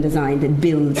with program design that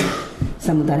builds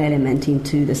some of that element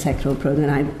into the sectoral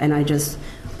program. And I just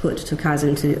put to Kaiser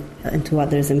and to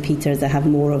others and Peter that have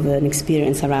more of an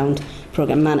experience around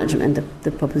program management,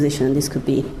 the proposition, and this could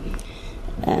be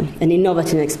an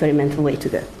innovative and experimental way to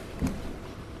go.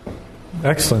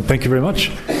 Excellent. Thank you very much.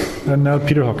 And now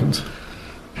Peter Hawkins.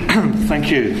 Thank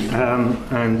you.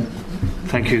 And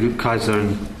thank you, Kaiser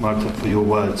and Marta, for your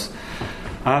words.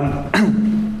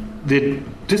 The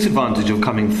disadvantage of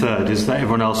coming third is that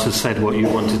everyone else has said what you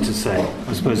wanted to say.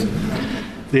 I suppose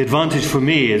the advantage for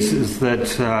me is that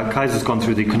Kaiser's gone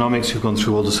through the economics, you've gone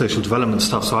through all the social development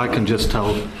stuff, so I can just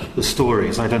tell the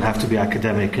stories. I don't have to be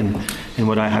academic in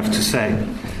what I have to say.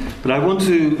 But I want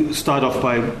to start off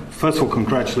by, first of all,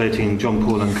 congratulating John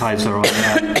Paul and Kaiser on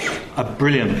a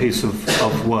brilliant piece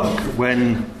of work.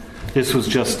 When this was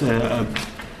just an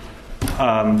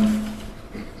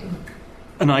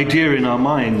idea in our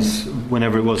minds,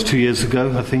 whenever it was 2 years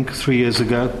ago, I think, 3 years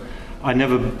ago, I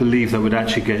never believed that we'd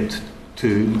actually get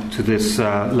to this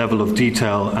level of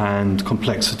detail and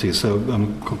complexity. So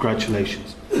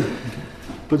congratulations.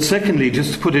 But secondly,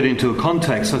 just to put it into a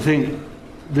context, I think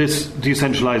this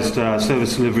decentralized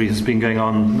service delivery has been going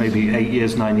on maybe 8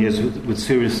 years, 9 years with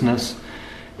seriousness.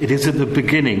 It is at the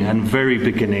beginning and very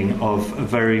beginning of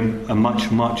a much,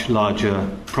 much larger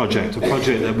project, a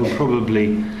project that will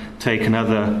probably take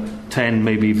another 10,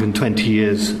 maybe even 20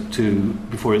 years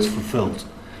before it's fulfilled.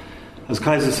 As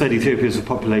Kaiser said, Ethiopia has a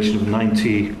population of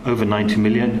over 90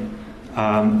 million.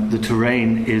 The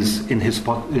terrain is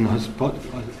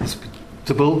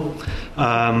inhospitable,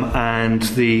 and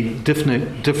the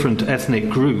different ethnic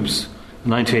groups,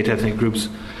 98 ethnic groups,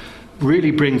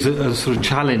 really brings a sort of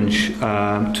challenge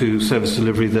to service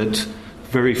delivery that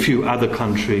very few other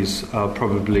countries are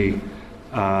probably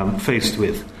faced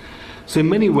with. So in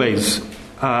many ways,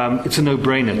 it's a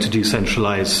no-brainer to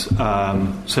decentralize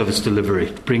service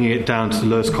delivery, bringing it down to the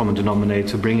lowest common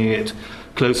denominator, bringing it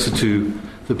closer to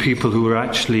the people who are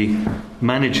actually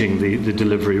managing the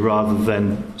delivery rather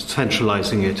than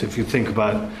centralizing it. If you think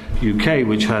about UK,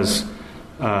 which has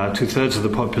 2/3 of the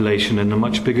population and a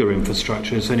much bigger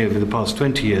infrastructure, it's only over the past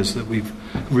 20 years that we've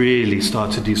really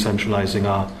started decentralizing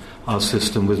our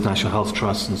system with national health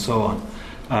trusts and so on.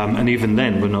 And even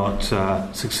then, we're not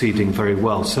succeeding very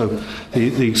well. So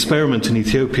the experiment in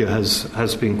Ethiopia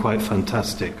has been quite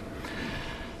fantastic.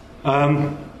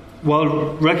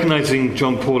 While recognizing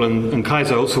John Paul and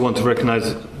Kaiser, I also want to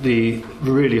recognize the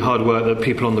really hard work that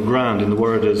people on the ground in the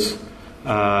Woredas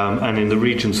and in the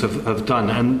regions have done.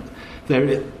 And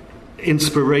they're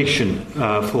inspiration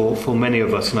for many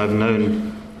of us. And I've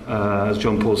known, as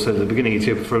John Paul said at the beginning,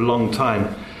 Ethiopia for a long time,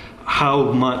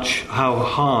 how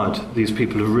hard these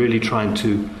people are really trying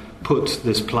to put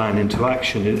this plan into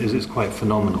action is quite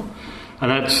phenomenal.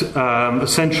 And at a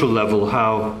central level,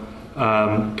 how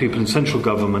people in central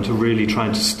government are really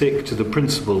trying to stick to the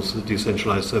principles that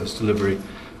decentralized service delivery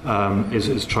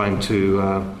is trying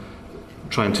to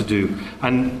do.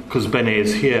 And because Bene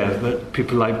is here, but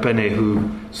people like Bene who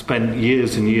spent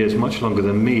years and years, much longer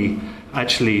than me,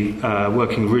 actually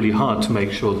working really hard to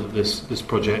make sure that this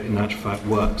project in actual fact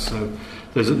works. So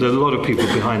there's a lot of people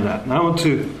behind that. Now I want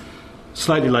to,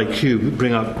 slightly like you,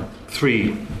 bring up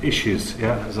 3 issues,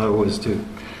 as I always do.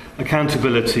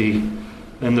 Accountability,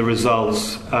 then the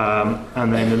results,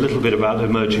 and then a little bit about the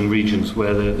emerging regions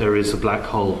where there is a black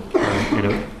hole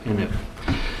in it.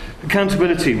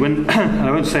 Accountability, when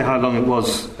I won't say how long it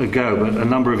was ago, but a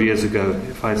number of years ago,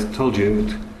 if I told you, it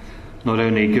would not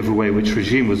only give away which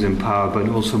regime was in power, but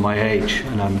also my age,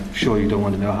 and I'm sure you don't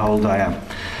want to know how old I am.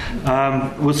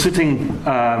 Was sitting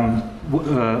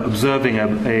observing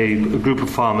a group of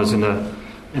farmers in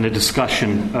a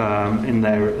discussion in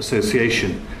their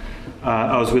association.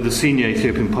 I was with a senior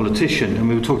Ethiopian politician, and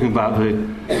we were talking about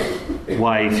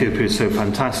why Ethiopia is so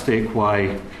fantastic,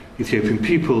 why Ethiopian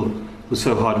people were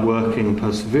so hardworking and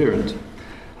perseverant.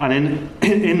 And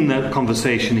in that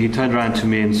conversation, he turned around to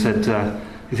me and said,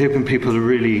 Ethiopian people are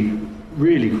really,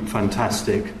 really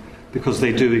fantastic because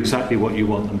they do exactly what you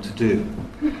want them to do.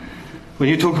 When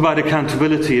you talk about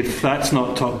accountability, if that's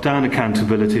not top-down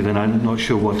accountability, then I'm not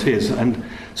sure what is. And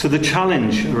so the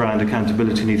challenge around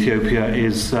accountability in Ethiopia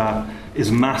is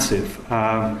massive.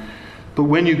 But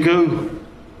when you go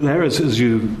there, as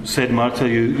you said, Marta,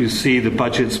 you see the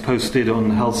budgets posted on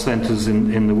health centres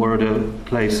in the Woreda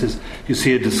places. You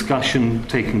see a discussion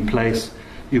taking place.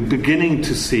 You're beginning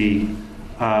to see,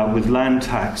 with land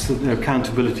tax, that the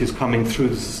accountability is coming through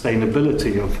the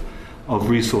sustainability of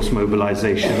resource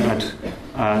mobilisation at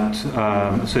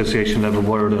association level,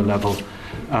 Woreda level.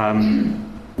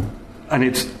 And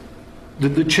it's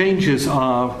the changes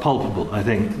are palpable, I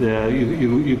think.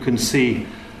 You can see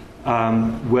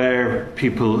where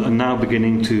people are now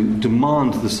beginning to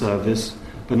demand the service,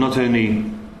 but not only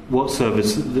what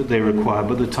service that they require,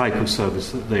 but the type of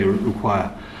service that they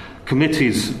require.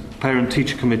 Committees,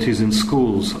 parent-teacher committees in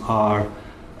schools are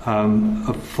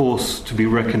a force to be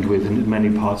reckoned with in many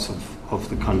parts of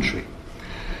the country.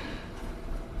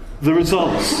 The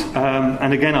results,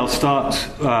 and again I'll start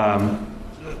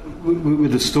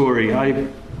with a story. A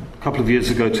couple of years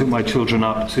ago took my children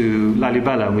up to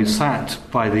Lalibela and we sat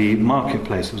by the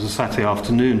marketplace. It was a Saturday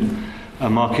afternoon. A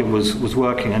market was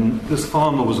working and this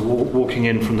farmer was walking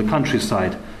in from the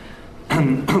countryside.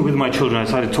 And with my children I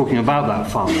started talking about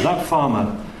that farmer. That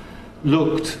farmer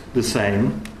looked the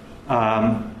same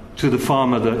to the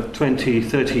farmer that 20,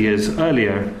 30 years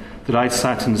earlier that I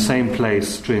sat in the same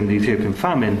place during the Ethiopian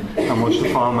famine and watched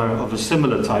a farmer of a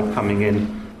similar type coming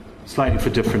in slightly for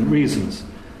different reasons.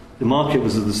 The market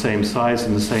was of the same size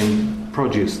and the same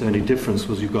produce. The only difference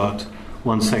was you got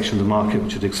one section of the market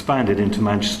which had expanded into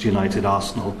Manchester United,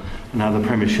 Arsenal, and now the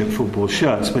Premiership football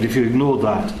shirts. But if you ignored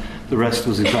that, the rest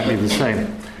was exactly the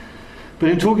same. But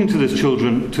in talking to this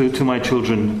children, to my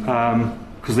children,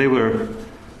 because they were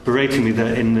berating me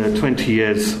that in the 20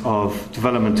 years of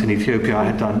development in Ethiopia I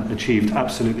had achieved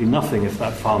absolutely nothing if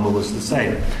that farmer was the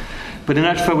same. But in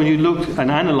actual fact, when you looked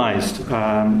and analysed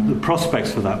the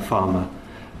prospects for that farmer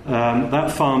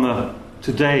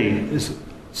today is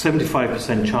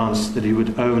 75% chance that he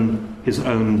would own his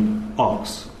own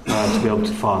ox to be able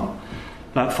to farm.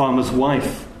 That farmer's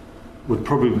wife would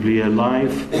probably be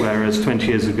alive, whereas 20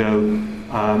 years ago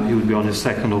he would be on his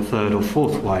second or third or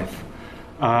fourth wife.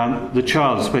 The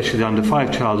child, especially the under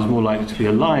 5 child, is more likely to be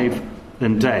alive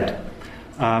than dead.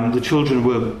 The children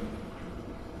were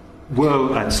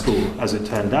at school, as it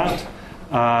turned out.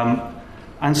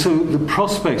 And so the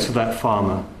prospects of that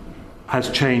farmer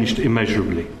has changed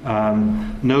immeasurably.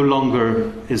 No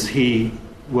longer is he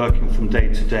working from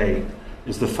day to day,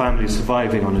 is the family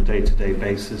surviving on a day-to-day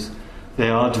basis. They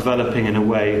are developing in a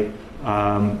way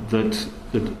that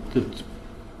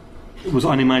was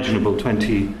unimaginable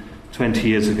 20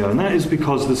 years ago. And that is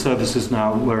because the services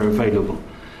now were available.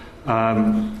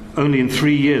 Only in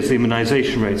 3 years, the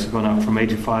immunisation rates have gone up from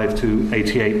 85 to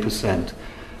 88%.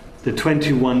 There are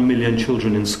 21 million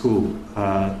children in school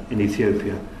in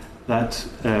Ethiopia. That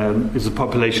is a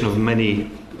population of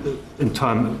many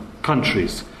entire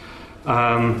countries.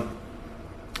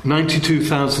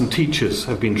 92,000 teachers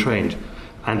have been trained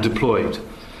and deployed.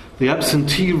 The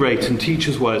absentee rate in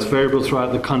teachers, while it's variable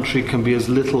throughout the country, can be as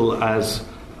little as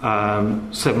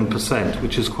 7%,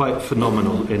 which is quite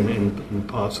phenomenal in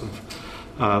parts of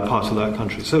that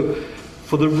country. So,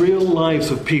 for the real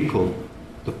lives of people,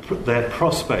 their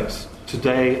prospects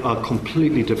today are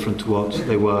completely different to what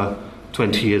they were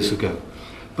 20 years ago.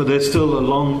 But there's still a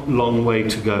long, long way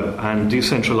to go, and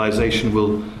decentralization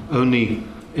will only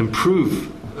improve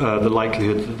the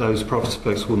likelihood that those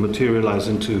prospects will materialize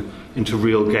into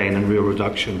real gain and real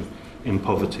reduction in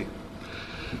poverty.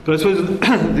 But I suppose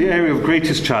the area of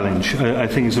greatest challenge, I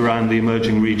think, is around the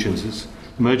emerging regions.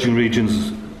 Emerging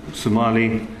regions,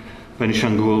 Somali,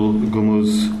 Benishangul,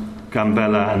 Gumuz,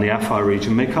 Gambela and the Afar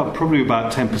region make up probably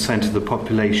about 10% of the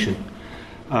population.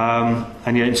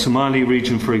 And yet in Somali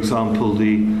region, for example,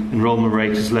 the enrollment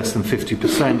rate is less than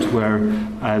 50%,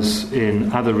 whereas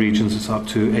in other regions it's up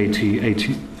to 88,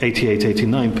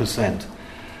 89%.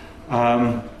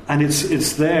 And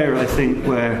it's there, I think,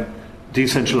 where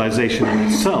decentralization in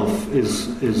itself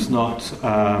is not...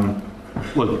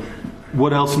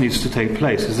 what else needs to take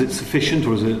place? Is it sufficient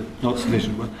or is it not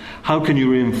sufficient? How can you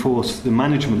reinforce the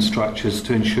management structures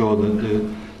to ensure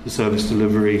that the service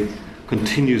delivery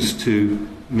continues to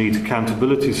meet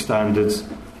accountability standards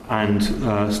and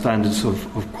standards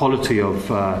of quality of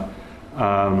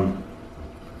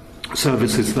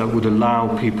services that would allow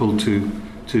people to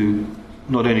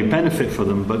not only benefit from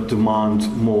them but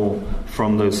demand more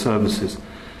from those services?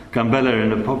 Gambela,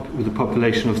 with a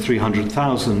population of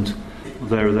 300,000,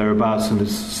 thereabouts, and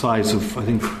it's the size of, I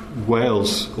think,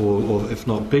 Wales, or if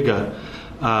not bigger.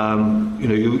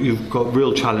 You've got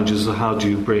real challenges of how do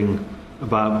you bring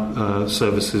about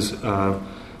services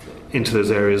into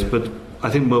those areas. But I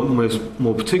think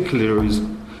more particularly is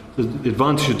the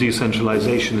advantage of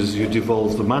decentralisation is you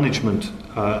devolve the management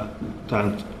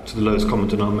down to the lowest common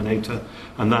denominator,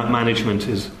 and that management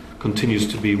continues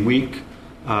to be weak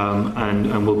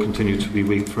and will continue to be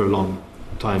weak for a long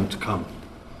time to come.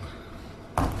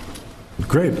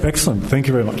 Great, excellent. Thank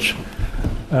you very much.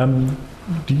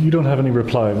 You don't have any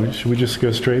reply. Should we just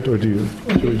go straight, or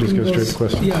should we just go straight to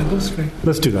questions? Yeah, go straight.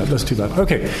 Let's do that.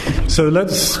 Okay, so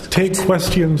let's take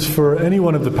questions for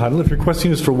anyone of the panel. If your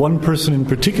question is for one person in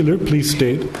particular, please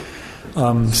state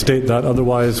that.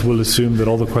 Otherwise, we'll assume that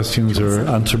all the questions are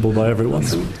answerable by everyone.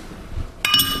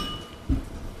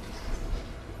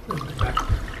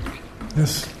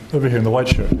 Yes, over here in the white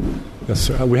shirt. Yes,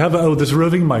 sir. We have this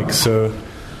roving mic, so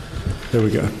there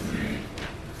we go.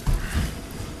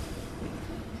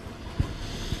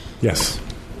 Yes.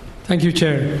 Thank you,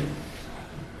 Chair.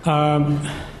 I'm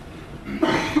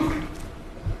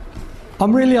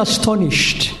really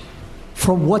astonished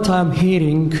from what I'm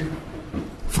hearing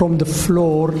from the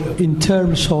floor in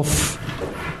terms of,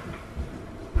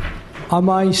 am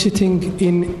I sitting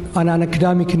in an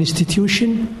academic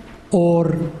institution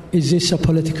or is this a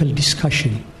political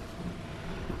discussion?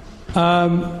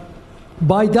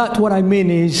 By that, what I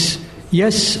mean is,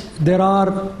 yes, there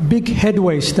are big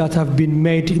headways that have been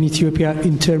made in Ethiopia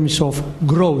in terms of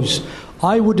growth.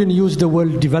 I wouldn't use the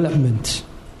word development,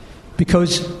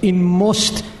 because in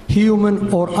most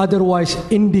human or otherwise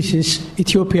indices,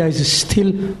 Ethiopia is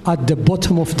still at the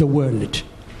bottom of the world.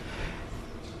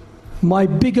 My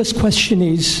biggest question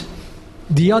is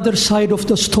the other side of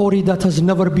the story that has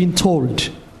never been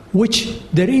told, which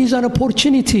there is an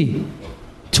opportunity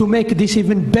to make this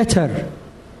even better.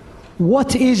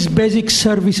 What is basic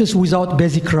services without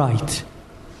basic right?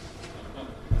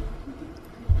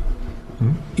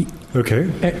 Okay.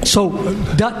 So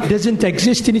that doesn't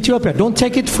exist in Ethiopia. Don't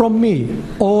take it from me.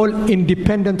 All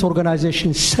independent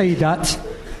organizations say that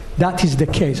is the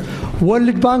case.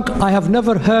 World Bank, I have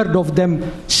never heard of them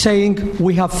saying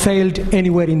we have failed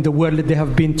anywhere in the world that they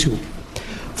have been to.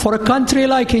 For a country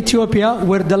like Ethiopia,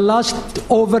 where the last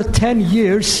over 10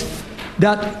 years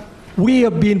that we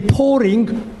have been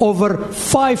pouring over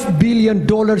 $5 billion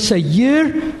a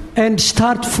year and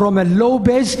start from a low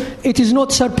base, it is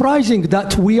not surprising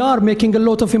that we are making a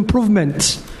lot of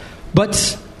improvements.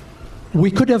 But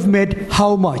we could have made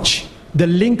how much? The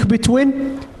link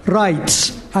between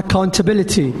rights,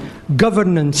 accountability,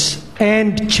 governance,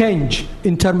 and change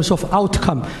in terms of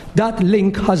outcome, that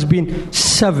link has been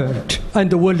severed,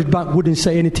 and the World Bank wouldn't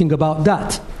say anything about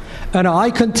that. And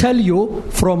I can tell you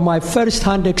from my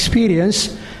first-hand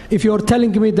experience, if you're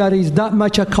telling me there is that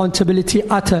much accountability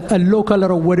at a local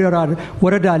or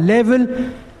whatever level,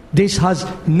 this has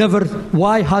never,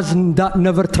 why hasn't that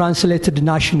never translated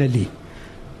nationally?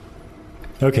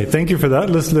 Okay, thank you for that.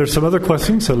 There's some other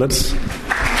questions, so let's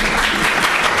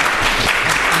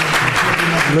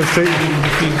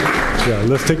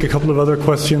take a couple of other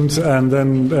questions, and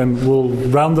then we'll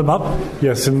round them up.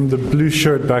 Yes, in the blue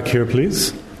shirt back here,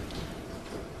 please.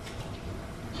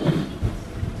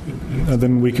 And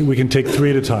then we can take three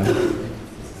at a time.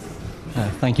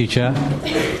 Thank you, Chair.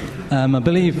 I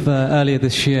believe earlier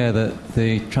this year that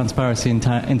the Transparency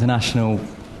International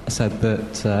said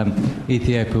that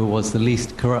Ethiopia was the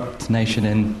least corrupt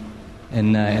nation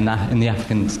in the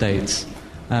African states.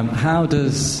 How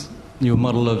does your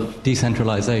model of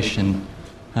decentralization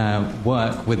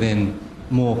work within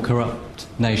more corrupt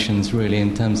nations, really,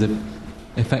 in terms of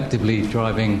effectively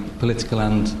driving political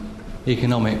and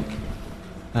economic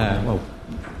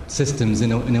systems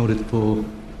in order for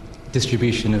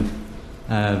distribution of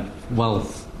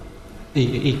wealth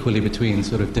equally between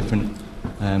sort of different,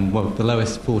 the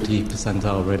lowest 40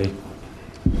 percentile, really?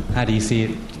 How do you see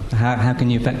it? How can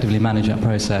you effectively manage that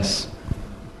process?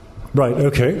 Right,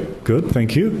 okay, good,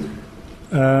 thank you.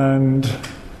 And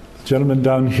gentleman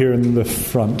down here in the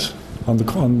front, on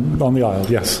the aisle,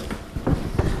 yes.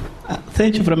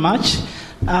 Thank you very much.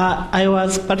 I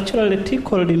was particularly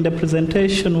tickled in the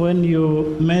presentation when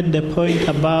you made the point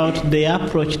about the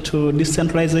approach to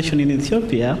decentralization in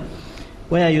Ethiopia,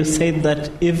 where you said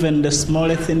that even the small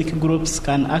ethnic groups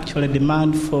can actually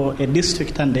demand for a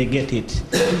district and they get it.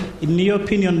 In your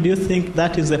opinion, do you think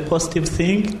that is a positive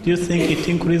thing? Do you think it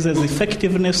increases the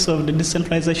effectiveness of the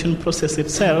decentralization process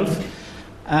itself?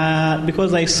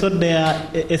 Because I saw there are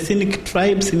ethnic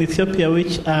tribes in Ethiopia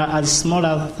which are as small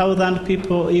as 1,000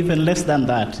 people, even less than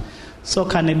that. So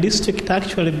can a district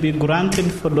actually be granted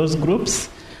for those groups?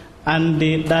 And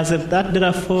does that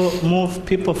therefore move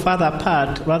people further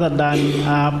apart rather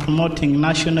than promoting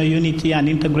national unity and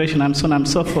integration and so on and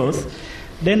so forth?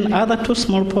 Then other two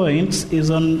small points is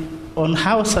on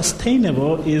how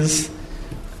sustainable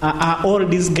are all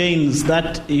these gains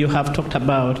that you have talked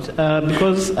about.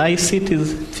 Because I see it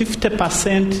is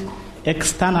 50%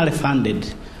 externally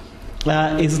funded.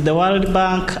 Is the World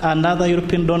Bank and other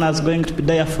European donors going to be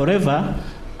there forever?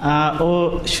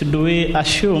 Or should we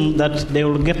assume that they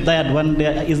will get there one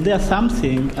day? Is there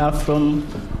something from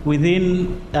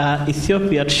within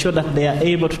Ethiopia to show that they are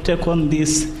able to take on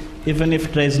this, even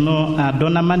if there is no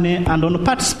donor money? And on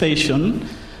participation,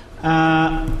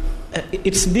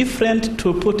 it's different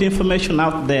to put information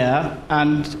out there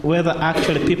and whether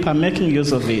actually people are making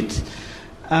use of it.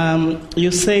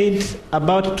 You said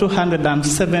about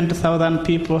 270,000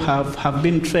 people have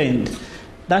been trained.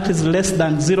 That is less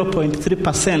than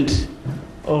 0.3%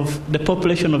 of the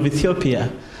population of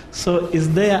Ethiopia. So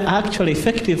is there actually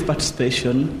effective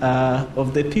participation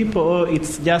of the people, or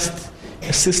it's just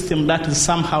a system that is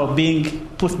somehow being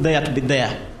put there to be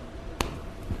there?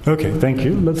 Okay, thank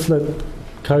you. Let's let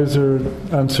Kaiser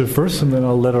answer first, and then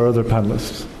I'll let our other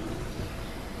panelists.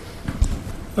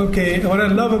 Okay, what I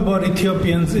love about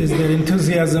Ethiopians is their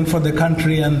enthusiasm for the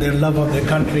country and their love of their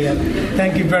country. And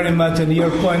thank you very much, and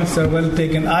your points are well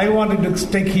taken. I wanted to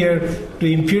stick here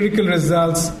to empirical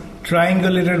results,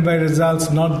 triangulated by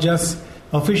results, not just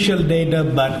official data,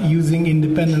 but using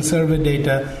independent survey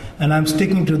data. And I'm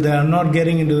sticking to that. I'm not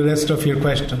getting into the rest of your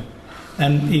question.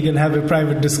 And you can have a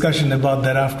private discussion about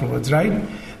that afterwards, right?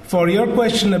 For your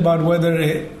question about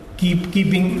whether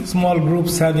keeping small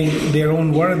groups having their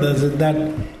own wardas, is that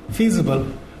feasible?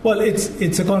 Well, it's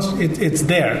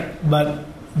there, but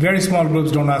very small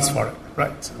groups don't ask for it,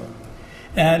 right? So,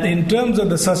 and in terms of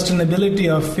the sustainability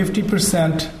of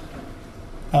 50%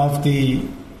 of the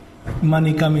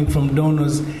money coming from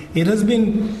donors, it has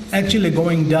been actually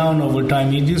going down over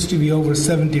time. It used to be over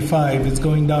 75, it's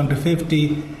going down to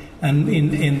 50, and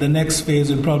in the next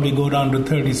phase it will probably go down to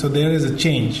 30. So there is a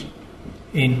change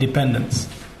in dependence.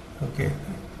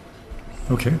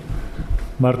 Okay.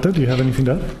 Marta, do you have anything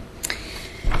to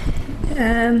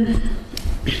add?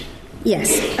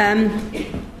 Yes. I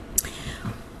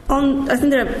think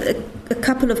there are a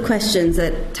couple of questions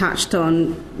that touched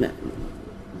on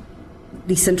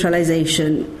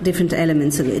decentralization, different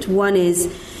elements of it. One is,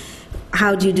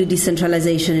 how do you do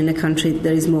decentralization in a country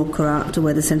that is more corrupt, or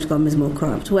where the central government is more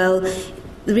corrupt? Well,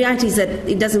 the reality is that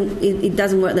it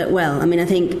doesn't work that well. I mean, I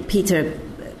think Peter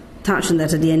touched on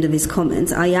that at the end of his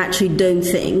comments. I actually don't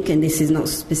think, and this is not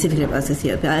specifically about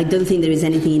Ethiopia, I don't think there is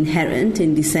anything inherent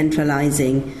in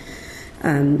decentralizing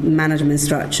management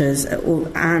structures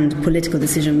and political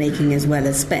decision making as well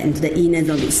as spend that in and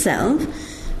of itself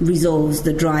resolves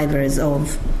the drivers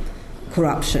of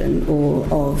corruption or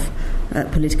of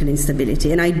political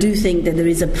instability. And I do think that there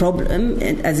is a problem,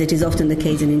 as it is often the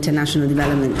case in international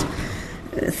development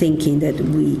thinking, that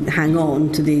we hang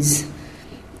on to these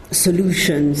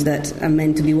solutions that are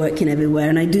meant to be working everywhere.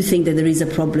 And I do think that there is a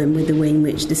problem with the way in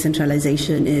which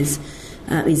decentralization is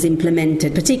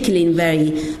implemented, particularly in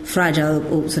very fragile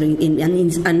or sort of in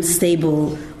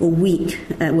unstable or weak,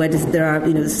 where there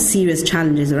are serious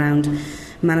challenges around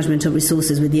management of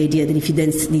resources, with the idea that if you then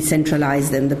decentralize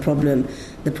them, the problem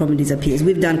disappears.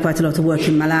 We've done quite a lot of work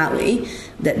in Malawi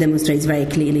that demonstrates very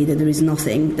clearly that there is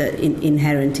nothing that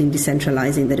inherent in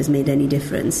decentralizing that has made any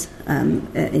difference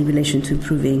in relation to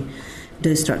improving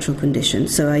those structural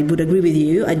conditions. So I would agree with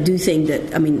you. I do think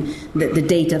that the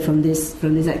data from this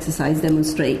exercise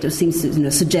demonstrate or seems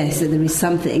to suggest that there is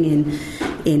something in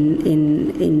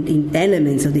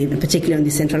elements of particularly on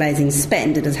decentralizing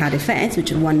spend that has had effects,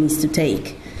 which one needs to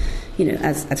take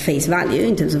as at face value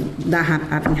in terms of that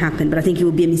having happened. But I think it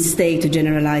would be a mistake to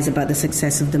generalize about the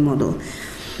success of the model.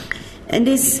 And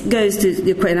this goes to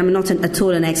your question. I'm not at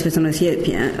all an expert on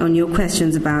Ethiopia. On your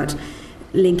questions about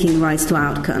linking rights to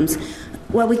outcomes,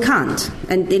 well, we can't,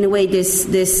 and in a way, this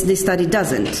study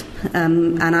doesn't.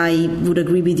 And I would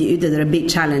agree with you that there are big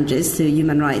challenges to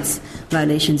human rights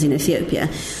violations in Ethiopia.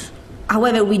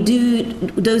 However, we do,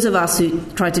 those of us who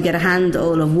try to get a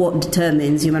handle of what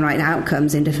determines human rights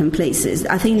outcomes in different places,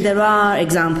 I think there are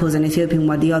examples in Ethiopia,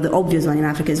 and the other obvious one in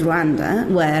Africa is Rwanda,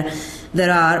 where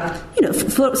there are,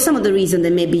 for some of the reason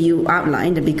that maybe you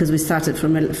outlined, because we started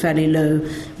from a fairly low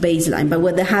baseline, but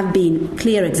where there have been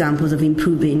clear examples of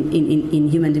improving in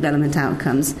human development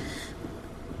outcomes,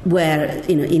 where,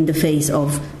 in the face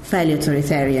of fairly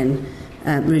authoritarian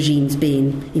regimes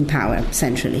being in power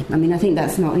centrally. I mean, I think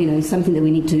that's not, something that we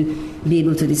need to be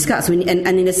able to discuss. And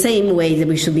in the same way that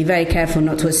we should be very careful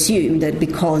not to assume that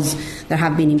because there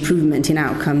have been improvement in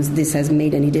outcomes, this has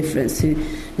made any difference to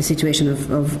the situation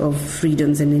of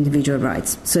freedoms and individual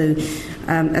rights. So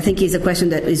I think it's a question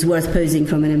that is worth posing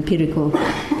from an empirical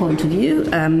point of view,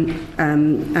 and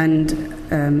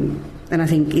I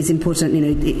think it's important.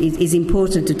 It's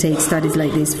important to take studies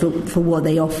like this for what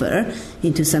they offer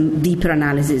into some deeper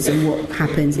analysis of what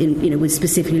happens with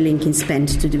specifically linking spend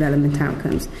to development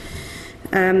outcomes.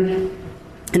 And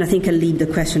I think I'll leave the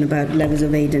question about levels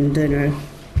of aid and donor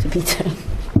to Peter.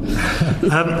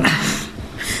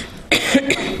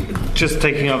 Just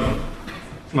taking up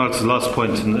Mark's last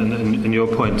point and your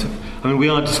point. I mean, we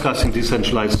are discussing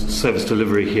decentralized service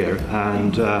delivery here,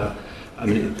 and I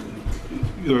mean,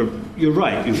 you're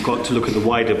right. You've got to look at the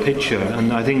wider picture,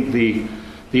 and I think the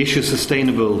issue of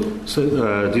sustainable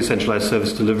decentralized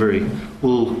service delivery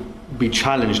will be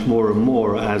challenged more and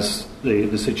more as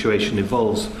the situation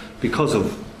evolves because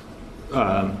of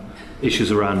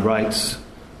issues around rights,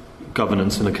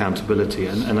 governance, and accountability.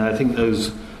 And I think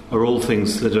those are all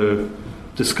things that are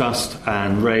discussed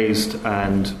and raised,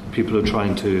 and people are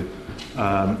trying to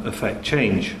affect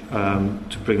change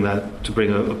to bring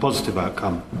a positive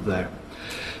outcome there.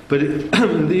 But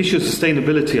the issue of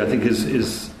sustainability, I think,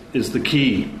 is the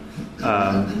key with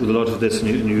a lot of this. And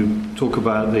you talk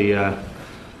about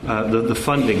the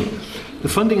funding. The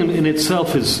funding in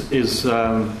itself is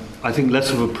I think, less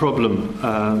of a problem.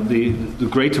 The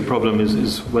greater problem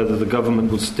is whether the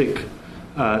government will stick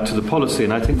to the policy,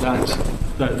 and I think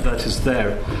that is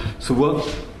there. So what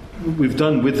we've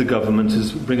done with the government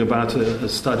is bring about a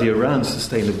study around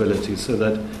sustainability, so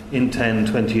that in 10,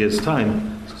 20 years'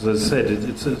 time, because as I said,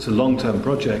 it's a long-term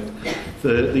project,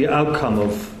 the outcome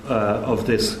of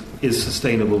this is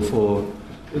sustainable for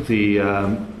the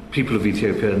people of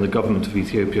Ethiopia and the government of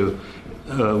Ethiopia,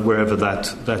 wherever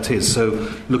that is. So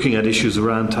looking at issues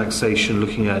around taxation,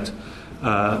 looking at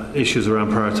issues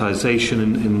around prioritization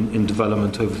in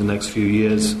development over the next few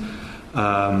years,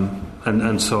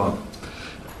 and so on.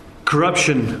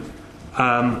 Corruption,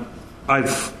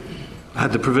 I've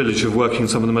had the privilege of working in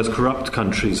some of the most corrupt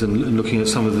countries and looking at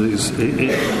some of these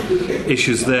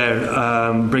issues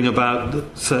there bring about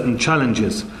certain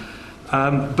challenges.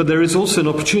 But there is also an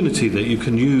opportunity that you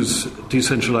can use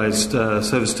decentralized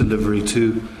service delivery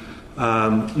to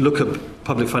look at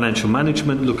public financial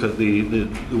management, look at the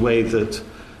way that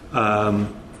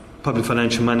public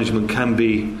financial management can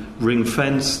be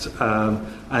ring-fenced.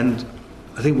 And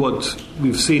I think what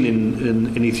we've seen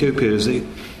in Ethiopia is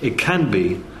it can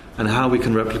be, and how we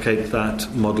can replicate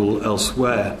that model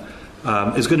elsewhere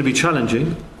is going to be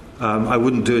challenging. I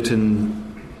wouldn't do it in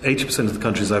 80% of the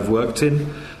countries I've worked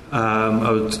in.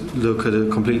 I would look at a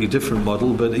completely different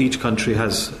model, but each country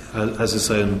has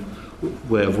its own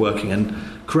way of working, and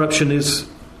corruption is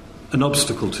an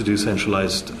obstacle to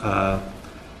decentralized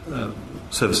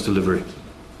service delivery.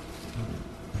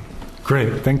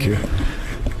 Great, thank you.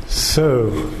 So,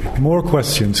 more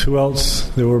questions. Who else?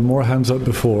 There were more hands up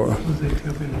before.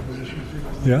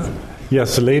 Yeah?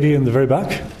 Yes, the lady in the very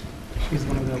back. She's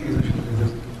one of the opposition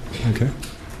leaders. Okay.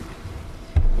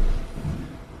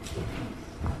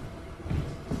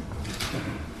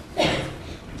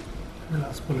 The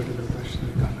last political question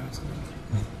we can't answer.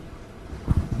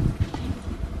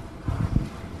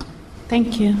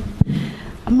 Thank you.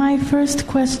 My first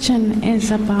question is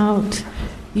about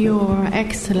your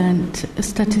excellent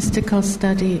statistical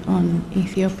study on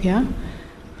Ethiopia,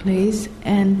 please.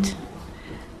 And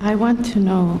I want to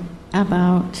know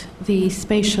about the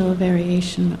spatial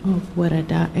variation of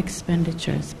Warada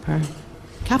expenditures per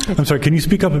capita. I'm sorry, can you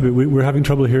speak up a bit? We're having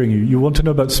trouble hearing you. You want to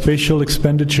know about spatial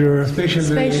expenditure? Spatial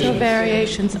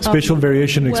variations spatial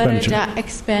variation expenditure. Warada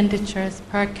expenditures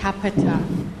per capita.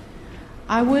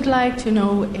 I would like to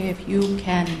know if you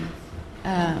can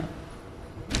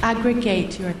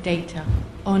aggregate your data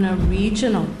on a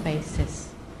regional basis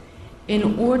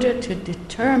in order to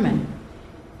determine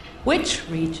which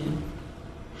region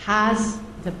has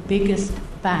the biggest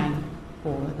bang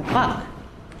for the buck.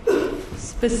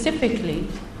 Specifically,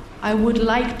 I would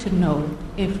like to know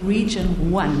if Region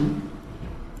 1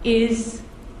 is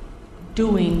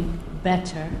doing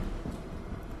better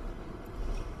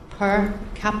per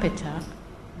capita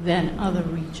than other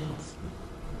regions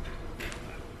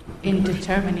in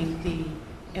determining the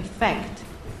effect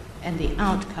and the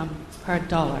outcome per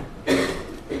dollar.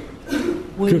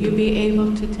 Will you be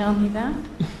able to tell me that?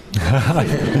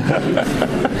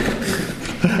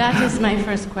 That is my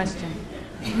first question.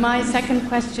 My second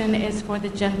question is for the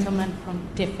gentleman from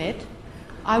DFID.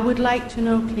 I would like to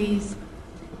know, please,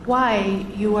 why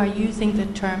you are using the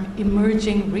term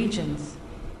emerging regions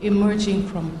emerging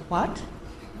from what?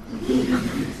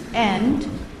 And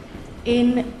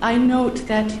I note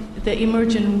that the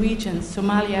emerging regions,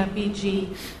 Somalia,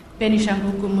 BG,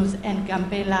 Benishangul Gumuz, and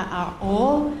Gambela, are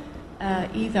all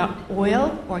either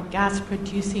oil or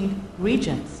gas-producing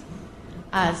regions,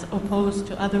 as opposed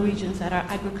to other regions that are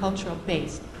agricultural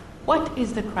based. What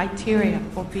is the criteria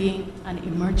for being an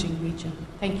emerging region?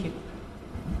 Thank you.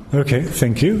 Okay,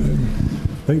 thank you.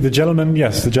 I think the gentleman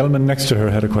next to her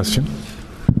had a question.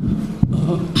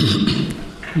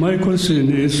 My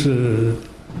question is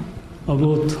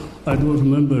about, I don't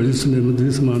remember his name,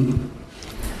 this man.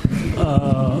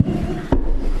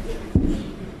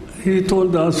 He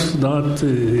told us that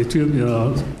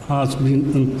Ethiopia has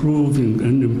been improving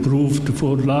and improved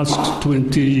for the last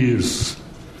 20 years.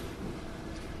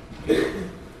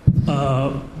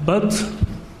 But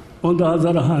on the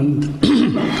other hand,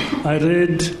 I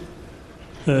read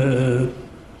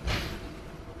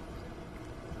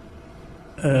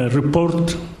a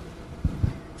report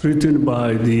written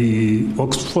by the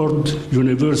Oxford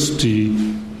University,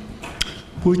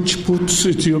 which puts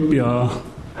Ethiopia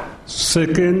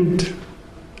second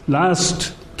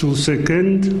last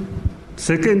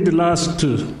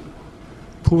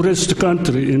poorest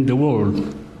country in the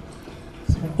world.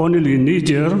 Only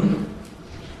Niger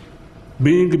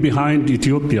being behind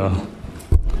Ethiopia.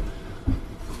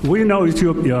 We know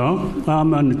Ethiopia,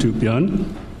 I'm an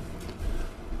Ethiopian.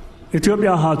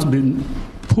 Ethiopia has been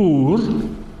poor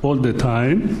all the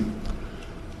time,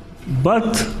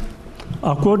 but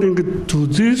according to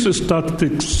these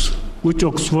statistics, which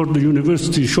Oxford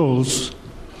University shows,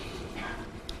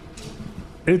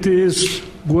 it is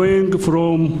going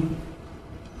from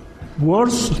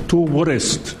worse to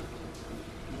worst.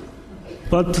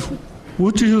 But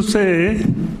would you say,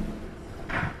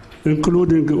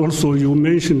 including also you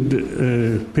mentioned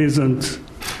peasant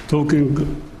talking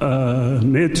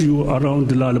Matthew around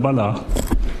Lalibela,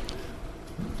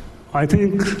 I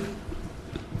think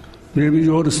maybe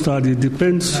your study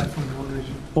depends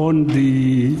on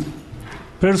the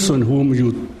person whom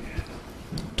you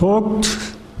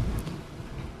talked,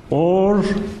 or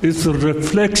it's a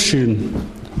reflection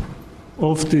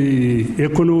of the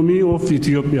economy of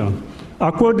Ethiopia.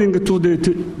 According to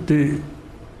the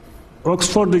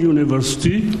Oxford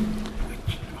University,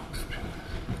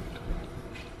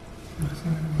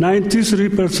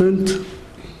 93%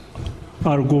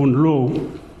 are going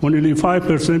low, only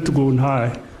 5% going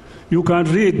high. You can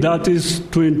read that is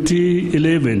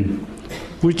 2011,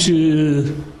 which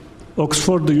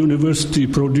Oxford University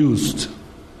produced.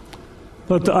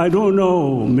 But I don't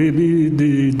know, maybe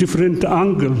the different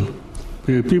angle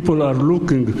people are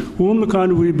looking. Whom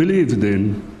can we believe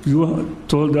then? You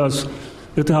told us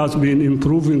it has been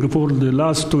improving for the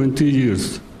last 20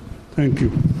 years. Thank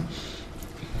you.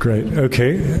 Great.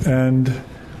 Okay. And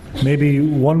maybe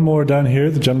one more down here,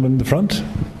 the gentleman in the front.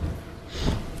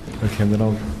 Okay, and then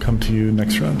I'll come to you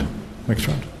next round.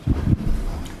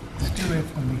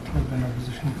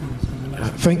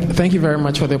 Thank you very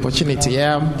much for the opportunity.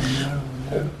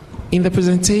 In the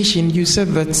presentation, you said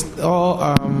that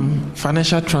all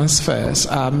financial transfers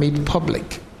are made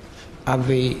public.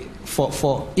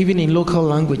 For even in local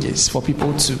languages for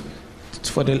people to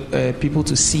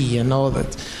see and all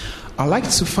that. I'd like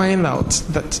to find out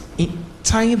that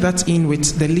tying that in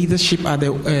with the leadership at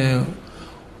the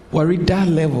Warida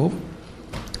level,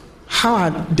 how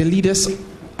are the leaders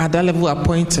at that level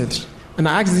appointed? And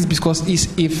I ask this because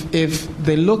if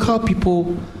the local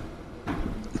people,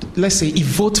 let's say, if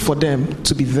vote for them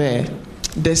to be there,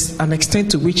 there's an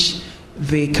extent to which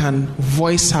they can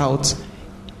voice out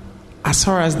as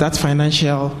far as that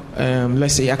financial,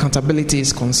 let's say, accountability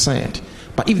is concerned.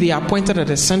 But if they are appointed at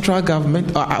the central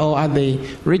government or at the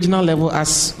regional level,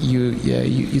 as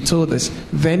you told us,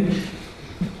 then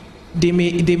they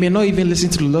may not even listen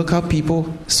to the local people.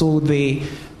 So they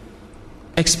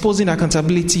exposing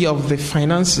accountability of the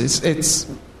finances,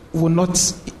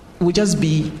 will just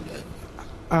be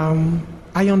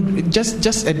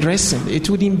just addressing. It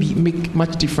wouldn't make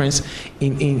much difference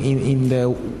in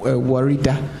the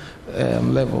Warida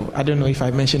level. I don't know if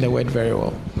I mentioned the word very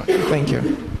well. Thank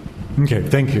you. Okay,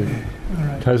 thank you. All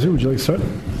right. Kaiser, would you like to start?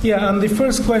 Yeah, on the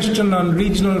first question on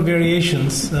regional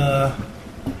variations,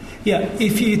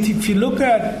 if you look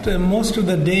at most of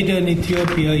the data in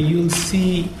Ethiopia, you'll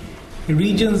see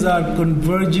regions are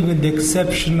converging with the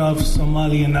exception of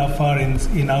Somalia and Afar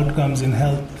in outcomes in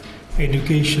health,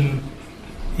 education,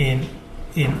 in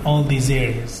all these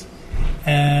areas.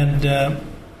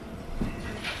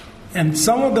 And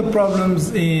some of the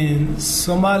problems in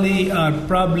Somali are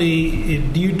probably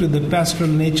due to the pastoral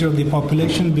nature of the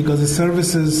population, because the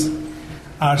services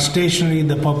are stationary,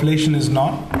 the population is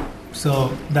not.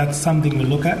 So that's something to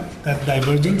look at, that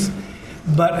divergence.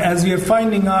 But as we are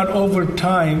finding out over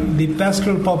time, the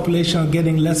pastoral population are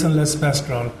getting less and less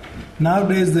pastoral.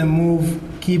 Nowadays they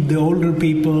keep the older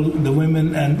people, the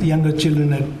women and younger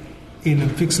children in a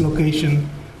fixed location.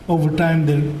 Over time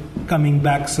they're coming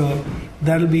back, so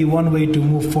that'll be one way to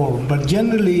move forward. But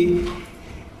generally,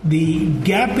 the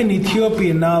gap in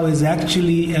Ethiopia now is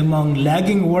actually among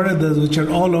lagging Waradas, which are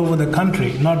all over the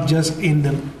country, not just in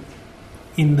the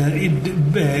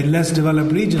less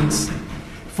developed regions.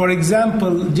 For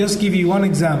example, just give you one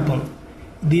example,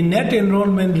 the net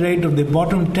enrollment rate of the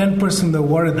bottom 10% of the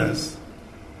Waradas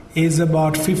is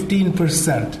about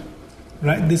 15%.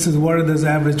 Right? This is Warada's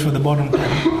average for the bottom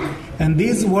 10. And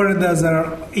these Waradas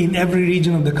are in every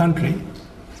region of the country,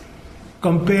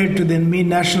 compared to the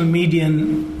national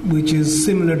median, which is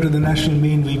similar to the national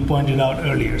mean we pointed out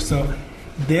earlier. So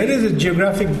there is a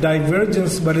geographic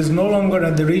divergence, but it's no longer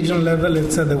at the regional level,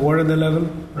 it's at the Warada level,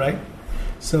 right?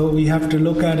 So we have to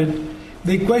look at it.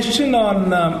 The question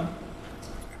on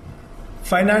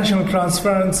financial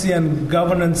transparency and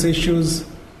governance issues,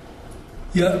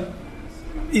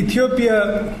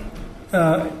 Ethiopia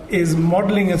is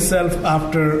modeling itself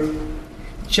after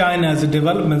China as a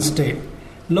development state.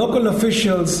 Local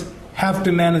officials have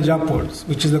to manage upwards,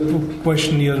 which is the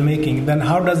question you're making. Then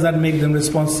how does that make them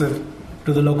responsive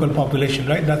to the local population,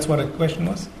 right? That's what the question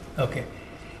was? Okay.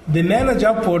 They manage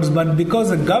upwards, but because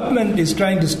the government is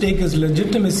trying to stake its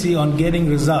legitimacy on getting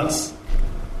results,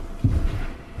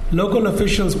 local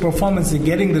officials' performance in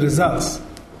getting the results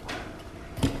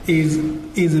is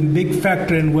a big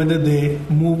factor in whether they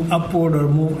move upward or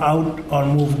move out or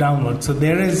move downward. So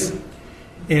there is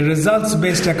a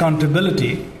results-based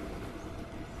accountability,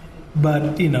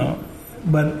 but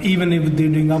even if they're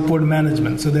doing upward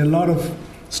management, so there are a lot of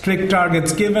strict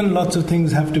targets given, lots of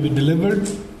things have to be delivered,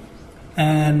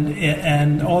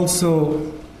 and also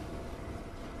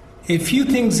a few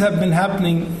things have been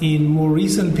happening in more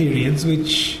recent periods,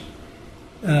 which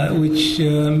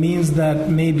means that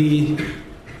maybe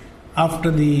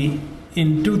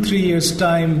in 2-3 years'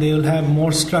 time they will have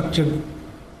more structured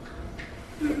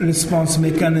response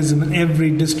mechanism in every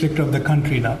district of the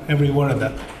country now, every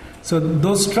Warada. So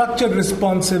those structured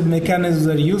responsive mechanisms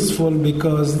are useful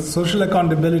because social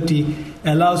accountability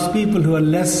allows people who have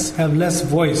less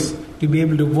voice to be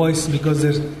able to voice because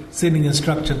they're sitting in a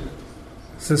structured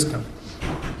system.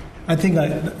 I think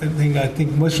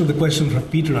most of the questions from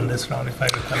Peter on this round, if I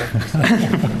recall.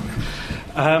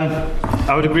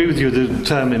 I would agree with you with the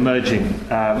term emerging.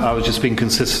 I was just being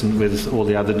consistent with all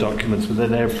the other documents, but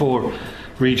then there are 4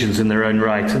 regions in their own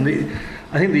right. And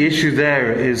I think the issue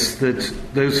there is that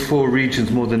those 4 regions,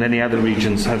 more than any other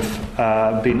regions, have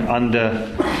been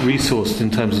under-resourced in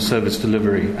terms of service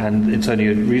delivery. And it's only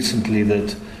recently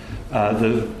that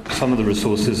some of the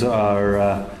resources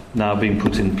are now being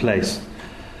put in place.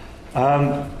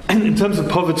 In terms of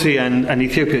poverty and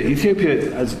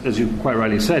Ethiopia, as you quite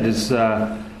rightly said, is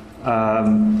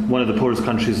one of the poorest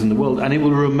countries in the world, and it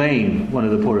will remain one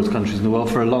of the poorest countries in the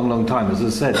world for a long, long time. As I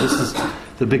said, this is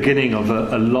the beginning of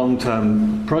a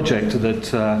long-term project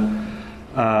that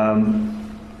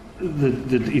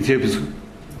Ethiopia is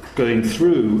going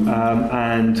through,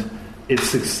 and its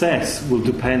success will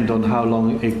depend on how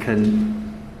long it can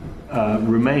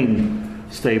remain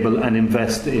stable and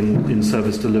invest in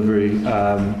service delivery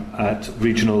at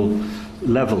regional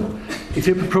level.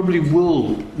 Ethiopia probably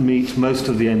will meet most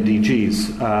of the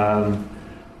MDGs,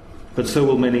 but so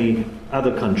will many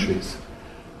other countries.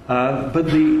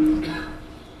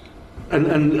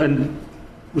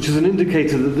 Which is an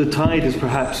indicator that the tide is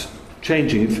perhaps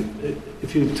changing.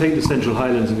 If you take the Central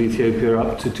Highlands of Ethiopia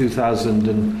up to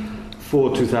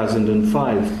 2004,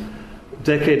 2005,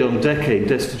 decade on decade,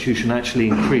 destitution actually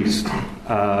increased.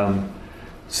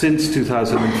 Since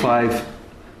 2005,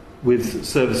 with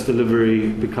service delivery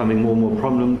becoming more and more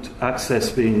prominent, access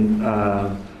being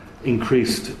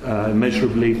increased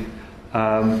immeasurably,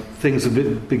 things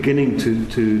are beginning to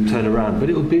turn around. But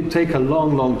it will take a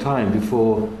long, long time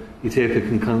before Ethiopia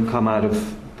can come out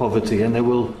of poverty, and there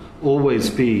will always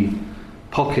be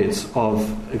pockets of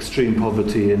extreme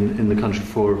poverty in the country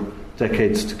for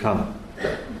decades to come.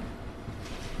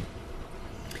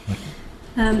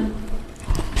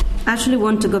 I actually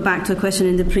want to go back to a question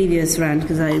in the previous round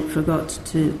because I forgot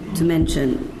to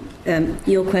mention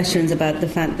your questions about the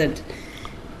fact that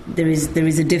there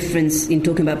is a difference in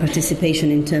talking about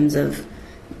participation in terms of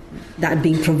that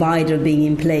being provided or being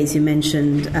in place. You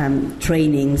mentioned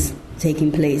trainings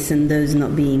taking place and those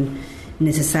not being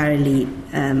necessarily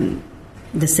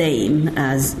the same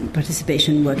as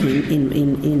participation working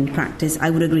in practice. I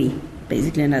would agree.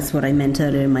 basically, and that's what I meant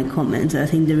earlier in my comments. I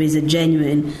think there is a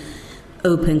genuine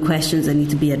open questions that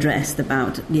need to be addressed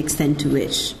about the extent to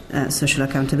which social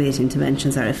accountability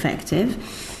interventions are effective.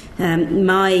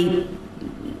 My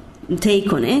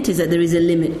take on it is that there is a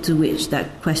limit to which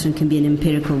that question can be an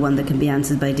empirical one that can be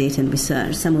answered by data and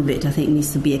research. Some of it, I think,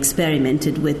 needs to be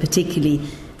experimented with, particularly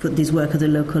for this work at the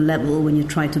local level, when you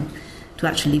try to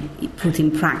actually put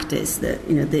in practice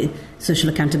the social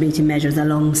accountability measures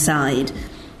alongside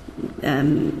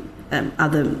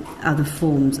other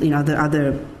forms,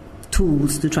 other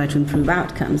tools to try to improve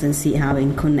outcomes and see how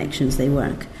in connections they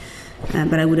work.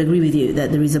 But I would agree with you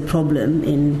that there is a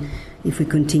problem if we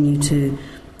continue to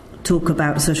talk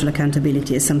about social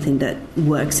accountability as something that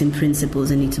works in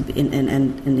principles and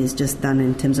and is just done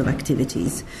in terms of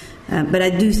activities. But I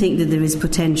do think that there is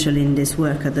potential in this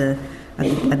work at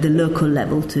the local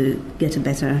level to get a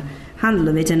better handle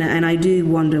of it, and I do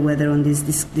wonder whether on these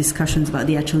discussions about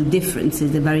the actual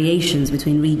differences, the variations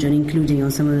between regions, including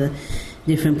on some of the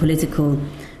different political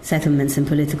settlements and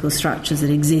political structures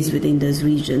that exist within those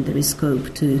regions, there is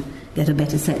scope to get a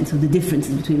better sense of the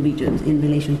differences between regions in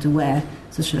relation to where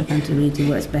social accountability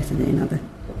works better than in other.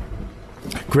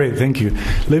 Great, thank you.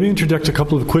 Let me interject a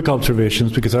couple of quick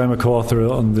observations because I'm a co-author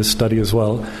on this study as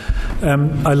well.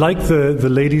 I like the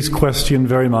lady's question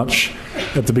very much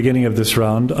at the beginning of this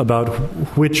round about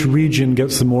which region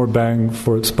gets the more bang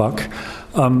for its buck.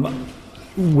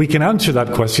 We can answer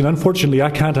that question. Unfortunately, I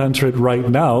can't answer it right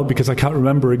now because I can't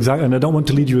remember exactly, and I don't want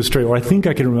to lead you astray, or I think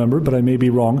I can remember, but I may be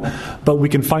wrong. But we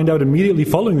can find out immediately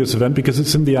following this event because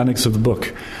it's in the annex of the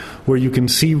book, where you can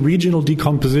see regional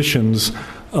decompositions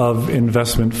of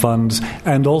investment funds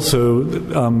and also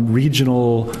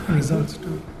regional results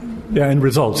too. Yeah, and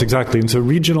results, exactly. And so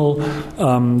regional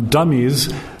dummies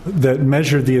that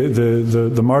measure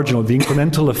the marginal, the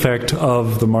incremental effect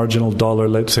of the marginal dollar,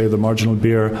 let's say the marginal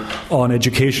beer, on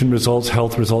education results,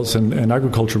 health results, and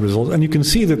agriculture results. And you can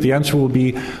see that the answer will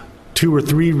be 2 or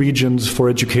 3 regions for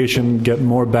education get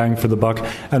more bang for the buck,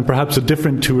 and perhaps a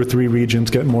different 2 or 3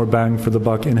 regions get more bang for the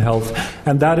buck in health.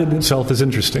 And that in itself is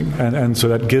interesting. And so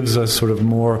that gives us sort of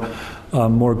more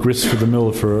grist for the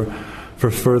mill for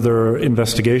further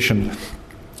investigation.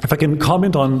 If I can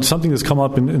comment on something that's come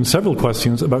up in several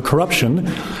questions about corruption,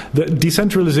 the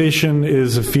decentralization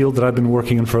is a field that I've been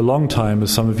working in for a long time,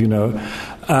 as some of you know,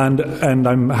 and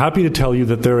I'm happy to tell you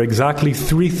that there are exactly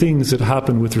 3 things that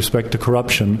happen with respect to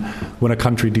corruption when a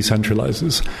country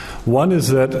decentralizes. One is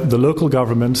that the local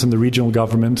governments and the regional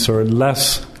governments are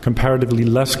comparatively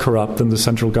less corrupt than the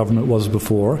central government was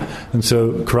before, and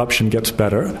so corruption gets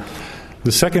better.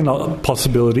 The second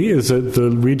possibility is that the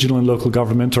regional and local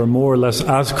government are more or less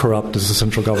as corrupt as the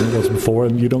central government was before,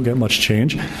 and you don't get much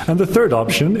change. And the third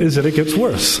option is that it gets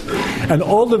worse. And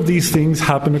all of these things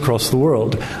happen across the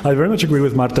world. I very much agree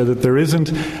with Marta that there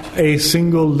isn't a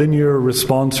single linear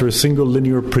response or a single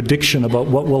linear prediction about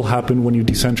what will happen when you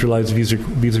decentralize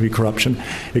vis-a-vis corruption.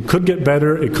 It could get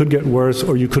better, it could get worse,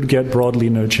 or you could get broadly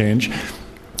no change.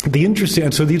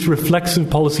 And so these reflexive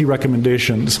policy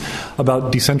recommendations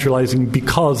about decentralizing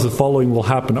because the following will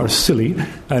happen are silly,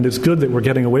 and it's good that we're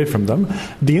getting away from them.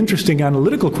 The interesting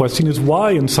analytical question is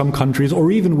why in some countries,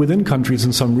 or even within countries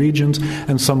in some regions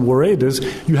and some woredas,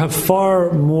 you have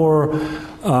far more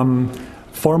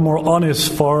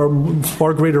honest, far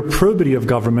greater probity of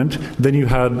government than you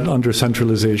had under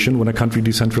centralization when a country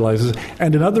decentralizes.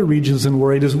 And in other regions and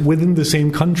woredas within the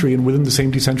same country and within the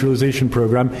same decentralization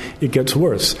program, it gets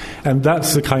worse. And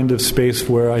that's the kind of space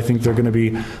where I think there are going to be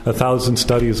 1,000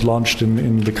 studies launched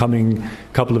in the coming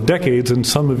couple of decades, and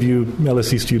some of you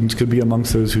LSE students could be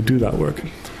amongst those who do that work.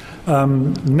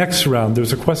 Next round,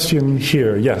 there's a question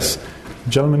here. Yes,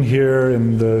 gentleman here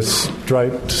in the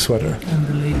striped sweater. And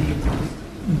the lady.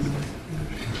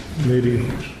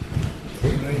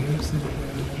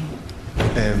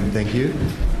 Thank you.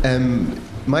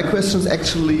 My question is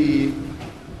actually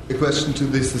a question to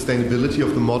the sustainability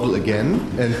of the model again,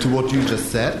 and to what you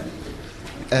just said.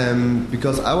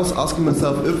 Because I was asking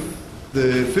myself, if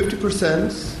the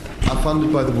 50% are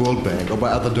funded by the World Bank or by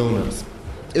other donors,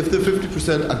 if the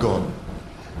 50% are gone,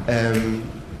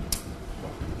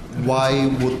 why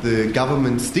would the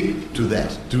government stick to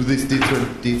that, to this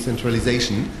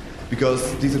decentralization?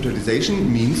 Because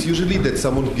decentralization means usually that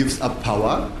someone gives up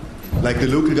power, like the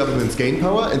local governments gain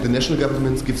power and the national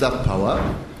governments gives up power,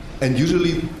 and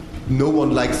usually no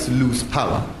one likes to lose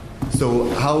power. So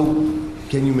how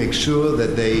can you make sure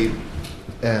that they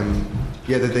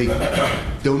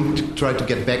don't try to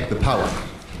get back the power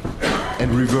and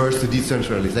reverse the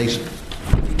decentralization?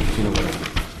 You know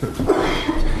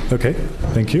what? Okay,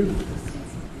 thank you.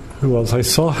 Who else? I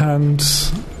saw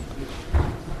hands.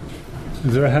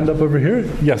 Is there a hand up over here?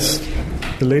 Yes.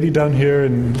 The lady down here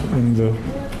in the...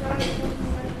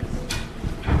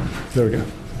 There we go.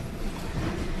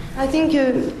 I think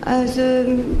as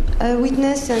a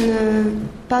witness and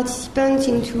a participant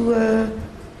into a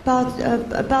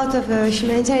part of a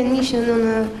humanitarian mission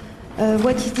on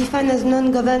what is defined as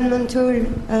non-governmental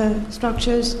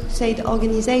structures, state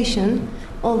organization,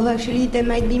 although actually they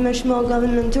might be much more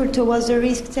governmental towards the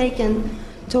risk taken,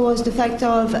 towards the factor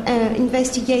of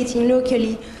investigating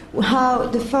locally how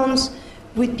the funds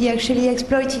would be actually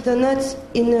exploited or not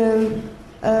in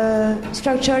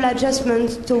structural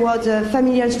adjustment towards a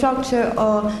familial structure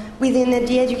or within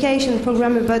the education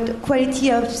program about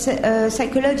quality of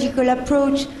psychological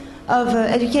approach of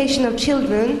education of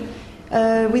children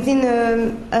within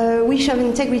a wish of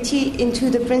integrity into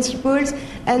the principles,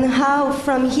 and how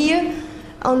from here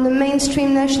on the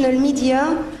mainstream national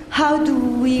media, how do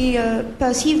we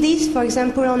perceive this, for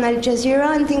example on Al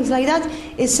Jazeera and things like that,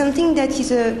 is something that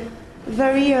is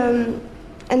very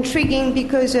intriguing,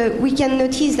 because we can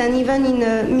notice that even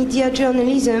in media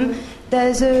journalism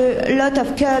there's a lot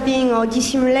of curbing or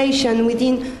dissimulation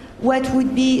within what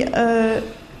would be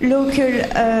local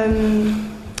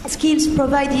skills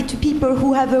provided to people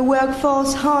who have a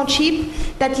workforce hardship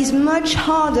that is much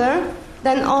harder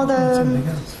than other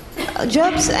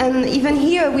jobs. And even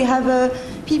here we have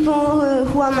people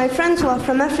who are my friends who are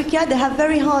from Africa. They have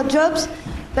very hard jobs,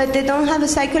 but they don't have a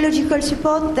psychological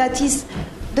support that is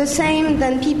the same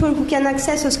than people who can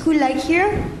access a school like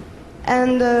here,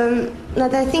 and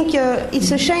that I think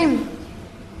it's a shame.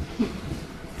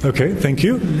 Okay, thank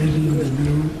you.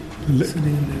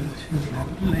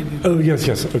 Oh,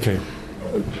 yes, okay.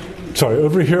 Sorry,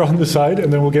 over here on the side,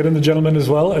 and then we'll get in the gentleman as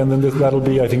well, and then that'll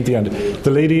be, I think, the end.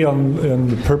 The lady on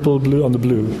the purple, blue, on the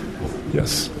blue.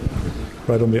 Yes,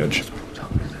 right on the edge.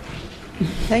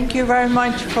 Thank you very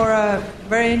much for a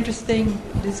very interesting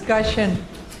discussion.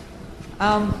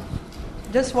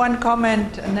 Just one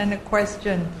comment and then a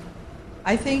question.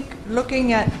 I think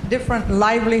looking at different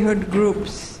livelihood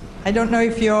groups, I don't know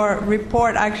if your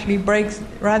report actually breaks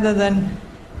rather than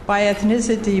by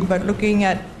ethnicity, but looking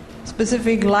at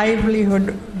specific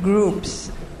livelihood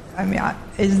groups. I mean,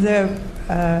 is the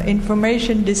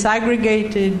information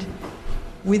disaggregated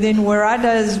within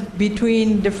Waradas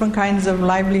between different kinds of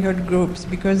livelihood groups?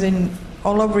 Because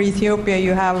all over Ethiopia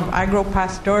you have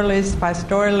agro-pastoralists,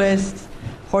 pastoralists,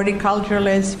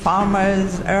 horticulturalists,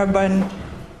 farmers, urban,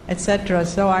 etc.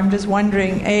 So I'm just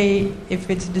wondering, A, if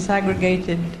it's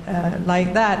disaggregated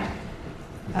like that.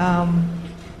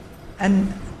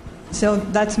 And so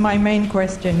that's my main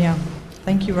question, yeah.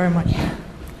 Thank you very much.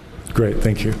 Great,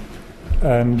 thank you.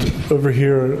 And over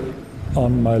here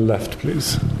on my left,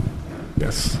 please.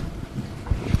 Yes.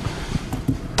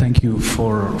 Thank you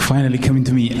for finally coming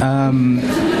to me.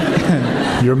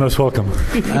 You're most welcome.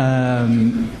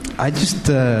 I just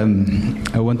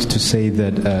I wanted to say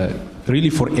that really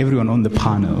for everyone on the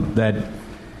panel that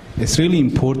it's really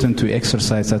important to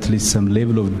exercise at least some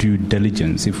level of due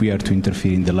diligence if we are to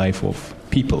interfere in the life of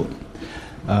people.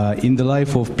 In the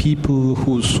life of people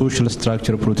whose social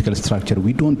structure, political structure,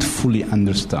 we don't fully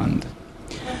understand.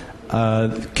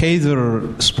 Kaiser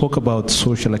spoke about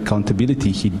social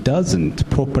accountability. He doesn't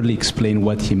properly explain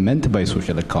what he meant by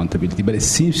social accountability, but it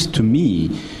seems to me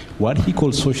what he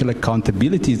calls social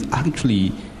accountability is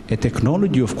actually a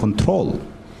technology of control,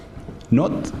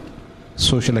 not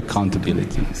social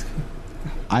accountability.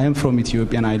 I am from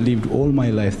Ethiopia and I lived all my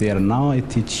life there. Now I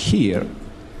teach here.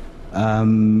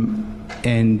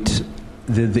 And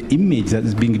the image that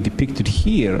is being depicted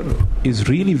here is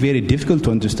really very difficult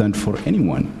to understand for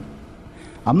anyone.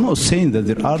 I'm not saying that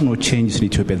there are no changes in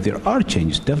Ethiopia. There are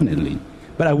changes, definitely.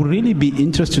 But I would really be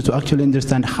interested to actually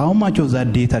understand how much of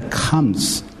that data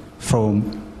comes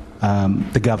from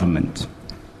the government.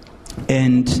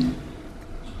 And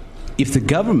if the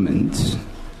government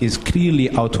is clearly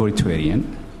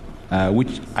authoritarian,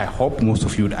 which I hope most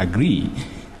of you would agree,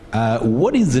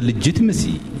 what is the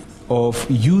legitimacy of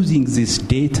using this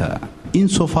data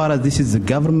insofar as this is the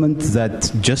government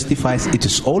that justifies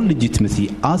its own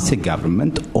legitimacy as a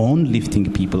government on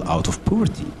lifting people out of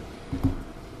poverty?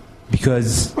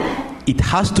 Because it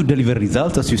has to deliver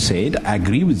results, as you said. I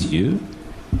agree with you.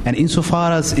 And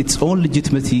insofar as its own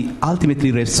legitimacy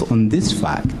ultimately rests on this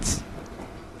fact,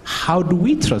 how do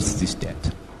we trust this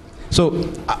data? So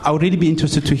I would really be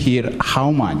interested to hear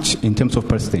how much, in terms of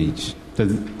percentage,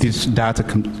 this data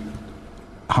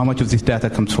how much of this data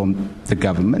comes from the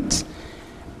government,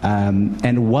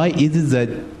 and why is it that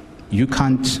you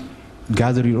can't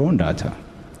gather your own data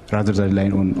rather than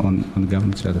relying on the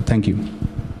government's data? Thank you.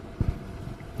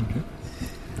 Okay.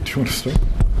 Do you want to start?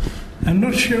 I'm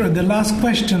not sure. The last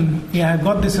question, I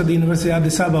got this at the University of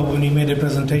Addis Ababa when he made a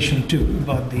presentation too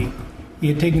about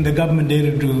you're taking the government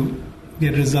data to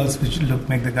get results which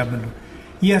make the government look.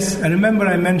 Yes, I remember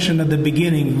I mentioned at the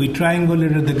beginning we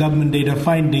triangulated the government data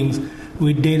findings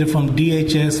with data from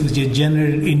DHS, which is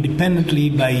generated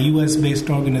independently by a US-based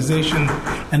organization,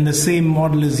 and the same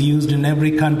model is used in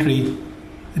every country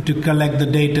to collect the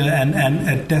data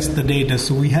and test the data.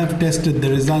 So we have tested the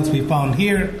results we found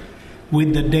here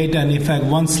with the data, and in fact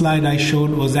one slide I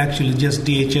showed was actually just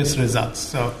DHS results.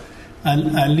 So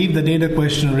I'll leave the data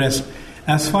question rest.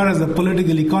 As far as the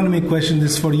political economy question,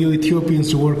 this is for you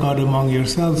Ethiopians to work out among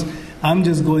yourselves. I'm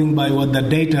just going by what the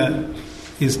data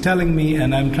is telling me,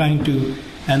 and I'm trying to,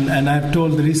 and I've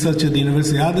told the researchers at the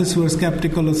university, others who are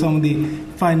skeptical of some of the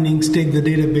findings, take the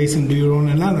database and do your own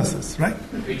analysis, right?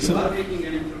 If you are taking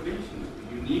an intervention,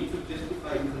 you need to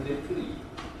justify intellectually.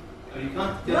 You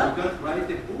can't write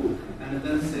a book and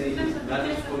then say that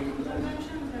is for you.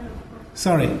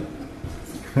 Sorry.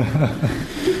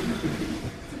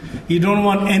 You don't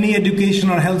want any education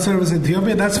or health service in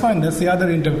Ethiopia? That's fine. That's the other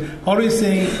interview. Always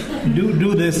saying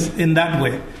do this in that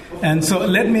way. And so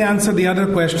let me answer the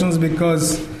other questions,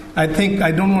 because I think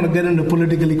I don't want to get into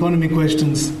political economy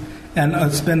questions and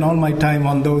I'll spend all my time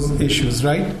on those issues,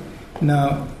 right?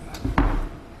 Now,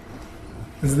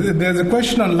 there's a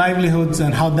question on livelihoods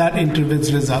and how that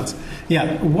interprets results.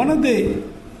 Yeah, one of the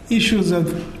issues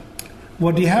of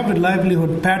what you have with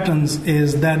livelihood patterns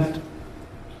is that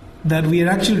we are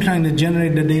actually trying to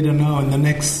generate the data now in the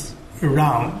next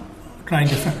round,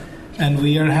 and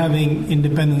we are having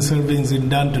independent surveys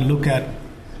done to look at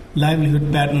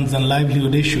livelihood patterns and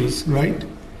livelihood issues, right?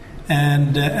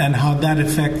 And how that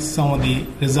affects some of the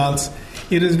results.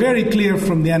 It is very clear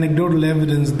from the anecdotal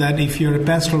evidence that if you're a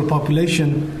pastoral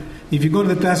population, if you go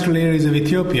to the pastoral areas of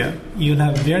Ethiopia, you'll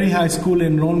have very high school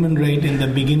enrollment rate in the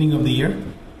beginning of the year.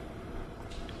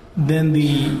 Then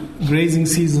the grazing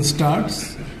season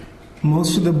starts.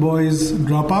 Most of the boys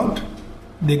drop out.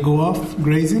 They go off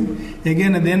grazing.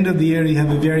 Again, at the end of the year, you have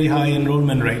a very high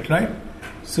enrollment rate, right?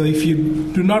 So if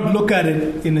you do not look at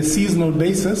it in a seasonal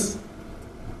basis,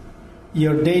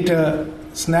 your data,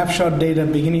 snapshot data,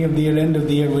 beginning of the year, end of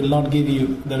the year, will not give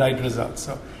you the right results.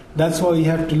 So that's why you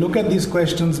have to look at these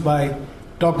questions by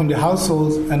talking to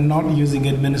households and not using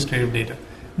administrative data.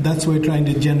 That's why we're trying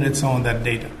to generate some of that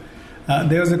data.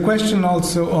 There's a question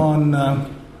also on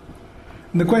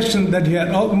the question that you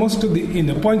had. Most of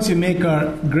the points you make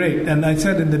are great, and I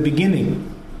said in the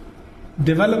beginning,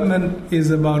 development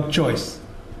is about choice,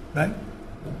 right?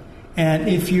 And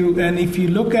if you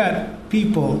look at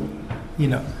people,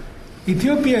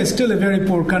 Ethiopia is still a very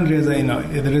poor country, as I know.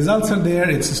 The results are there.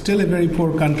 It's still a very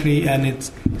poor country, and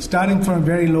it's starting from a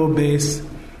very low base.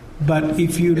 But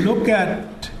if you look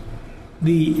at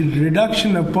the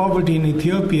reduction of poverty in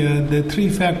Ethiopia, the three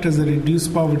factors that reduce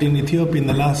poverty in Ethiopia in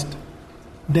the last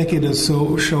decade or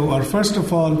so show are, first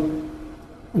of all,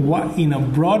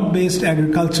 broad-based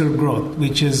agricultural growth,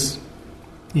 which is,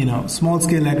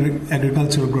 small-scale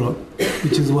agricultural growth,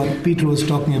 which is what Peter was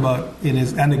talking about in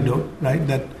his anecdote, right?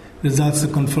 That results are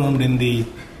confirmed in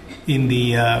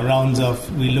the rounds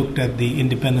of, we looked at the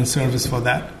independent service for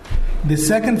that. The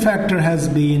second factor has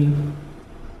been,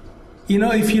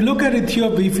 if you look at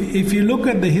Ethiopia, if you look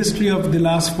at the history of the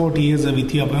last 40 years of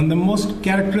Ethiopia, and the most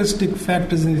characteristic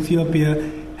factors in Ethiopia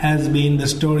has been the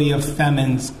story of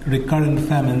famines, recurrent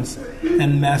famines,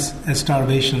 and mass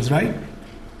starvations, right?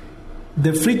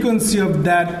 The frequency of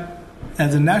that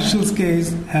as a national scale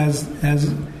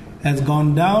has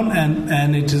gone down,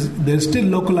 and there's still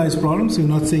localized problems. We're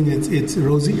not saying it's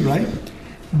rosy, right?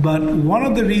 But one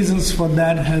of the reasons for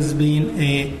that has been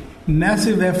a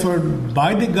massive effort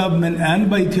by the government and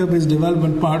by Ethiopia's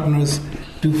development partners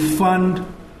to fund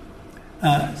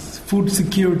food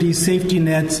security safety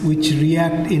nets which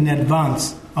react in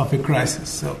advance of a crisis.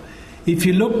 So if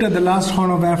you looked at the last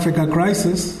Horn of Africa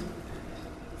crisis,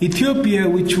 Ethiopia,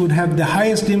 which would have the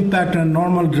highest impact on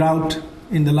normal drought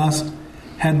in the last,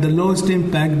 had the lowest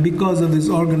impact because of these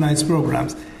organized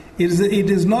programs. It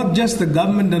is not just the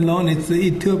government alone, it's the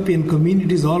Ethiopian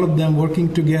communities, all of them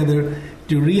working together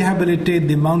to rehabilitate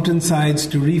the mountainsides,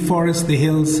 to reforest the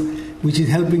hills, which is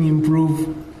helping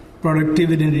improve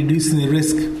productivity and reducing the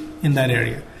risk in that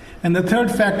area. And the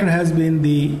third factor has been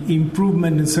the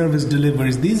improvement in service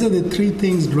deliveries. These are the three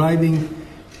things driving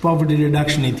poverty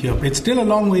reduction in Ethiopia. It's still a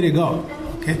long way to go.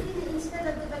 Okay. Instead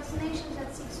of the vaccinations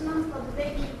at 6 months for the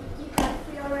baby, you could give that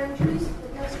free orange juice,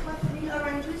 because what free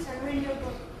orange juice and real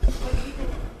yogurt. What do you think?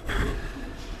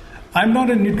 I'm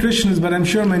not a nutritionist, but I'm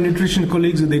sure my nutrition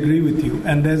colleagues would agree with you.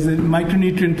 And there's a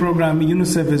micronutrient program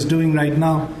UNICEF is doing right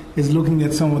now, is looking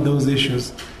at some of those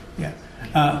issues. Yeah.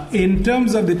 In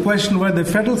terms of the question whether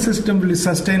the federal system will be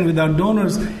sustained without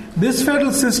donors, this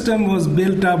federal system was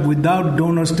built up without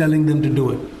donors telling them to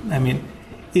do it. I mean,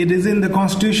 it is in the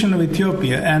constitution of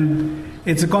Ethiopia, and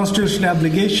it's a constitutional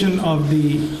obligation of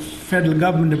the federal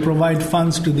government to provide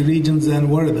funds to the regions and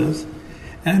waradas.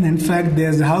 And in fact,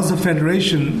 there's the House of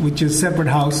Federation, which is a separate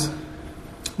house,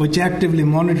 which actively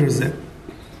monitors it,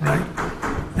 right?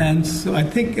 And so I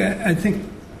think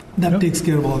that takes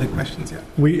care of all the questions, yeah.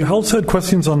 We also had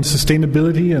questions on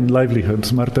sustainability and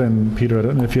livelihoods. Marta and Peter, I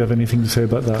don't know if you have anything to say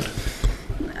about that.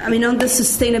 I mean, on the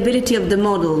sustainability of the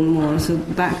model more, so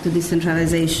back to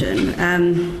decentralization. I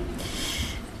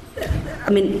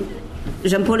mean,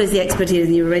 Jean-Paul is the expert here,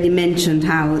 and you already mentioned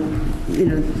how,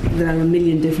 there are a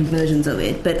million different versions of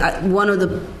it. But one of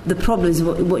the problems,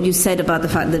 what you said about the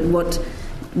fact that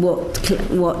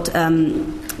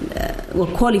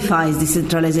what qualifies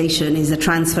decentralization is a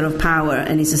transfer of power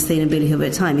and its sustainability over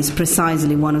time is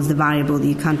precisely one of the variables that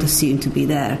you can't assume to be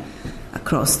there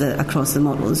across the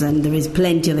models. And there is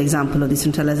plenty of examples of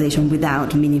decentralization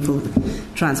without meaningful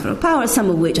transfer of power, some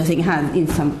of which I think in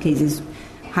some cases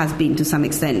has been to some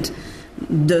extent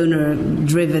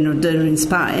donor-driven or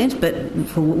donor-inspired, but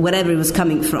for whatever it was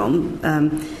coming from,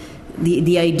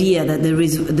 the idea that there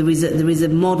is a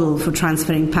model for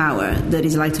transferring power that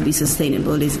is likely to be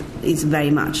sustainable is very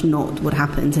much not what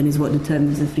happens, and is what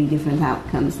determines the three different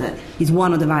outcomes. That is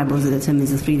one of the variables that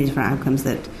determines the three different outcomes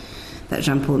that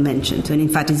Jean-Paul mentioned. And in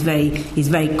fact, it's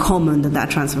very common that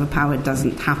transfer of power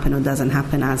doesn't happen or doesn't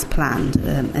happen as planned,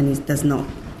 and it does not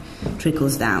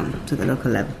trickles down to the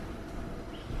local level.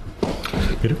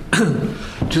 Peter?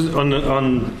 Just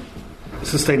on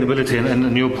sustainability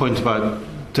and your point about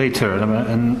data,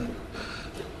 and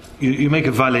you make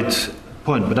a valid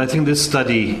point, but I think this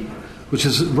study, which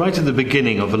is right at the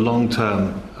beginning of a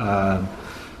long-term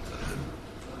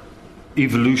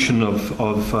evolution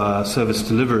of service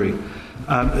delivery,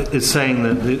 is saying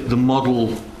that the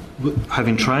model,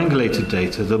 having triangulated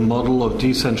data, the model of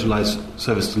decentralized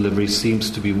service delivery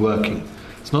seems to be working.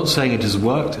 It's not saying it has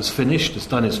worked, it's finished, it's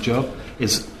done its job.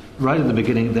 It's right at the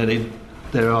beginning that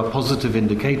there are positive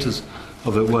indicators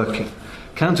of it working.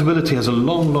 Accountability has a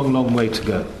long, long, long way to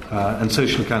go, and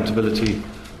social accountability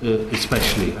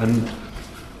especially. And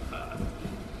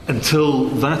until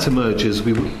that emerges,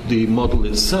 the model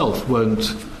itself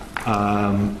won't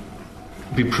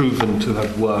be proven to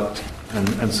have worked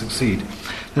and succeed.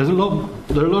 There are a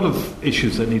lot of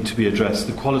issues that need to be addressed: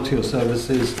 the quality of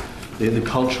services, the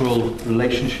cultural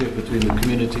relationship between the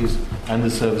communities and the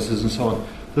services, and so on.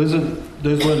 Those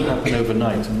won't happen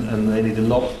overnight, and they need a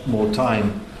lot more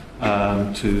time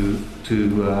to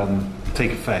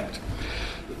take effect.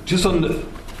 Just on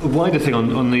a wider thing,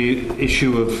 on the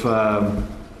issue of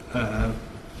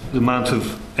the amount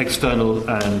of external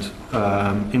and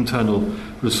internal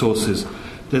resources,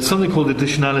 there's something called the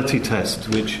additionality test,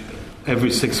 which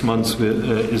every 6 months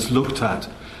is looked at.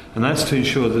 And that's to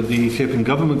ensure that the Ethiopian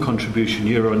government contribution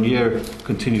year on year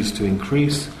continues to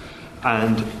increase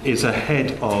and is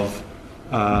ahead of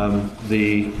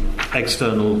the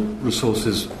external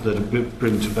resources that it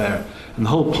brings to bear. And the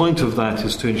whole point of that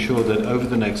is to ensure that over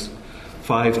the next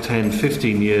 5, 10,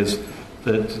 15 years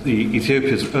that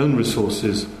Ethiopia's own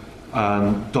resources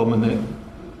start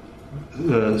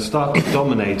to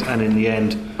dominate and in the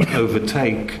end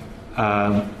overtake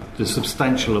the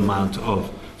substantial amount of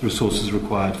resources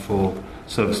required for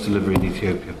service delivery in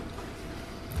Ethiopia.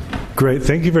 Great,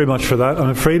 thank you very much for that. I'm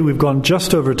afraid we've gone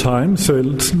just over time, so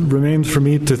it remains for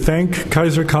me to thank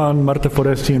Kaiser Khan, Marta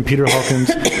Foresti and Peter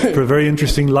Hawkins for a very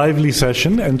interesting, lively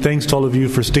session, and thanks to all of you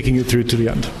for sticking it through to the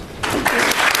end.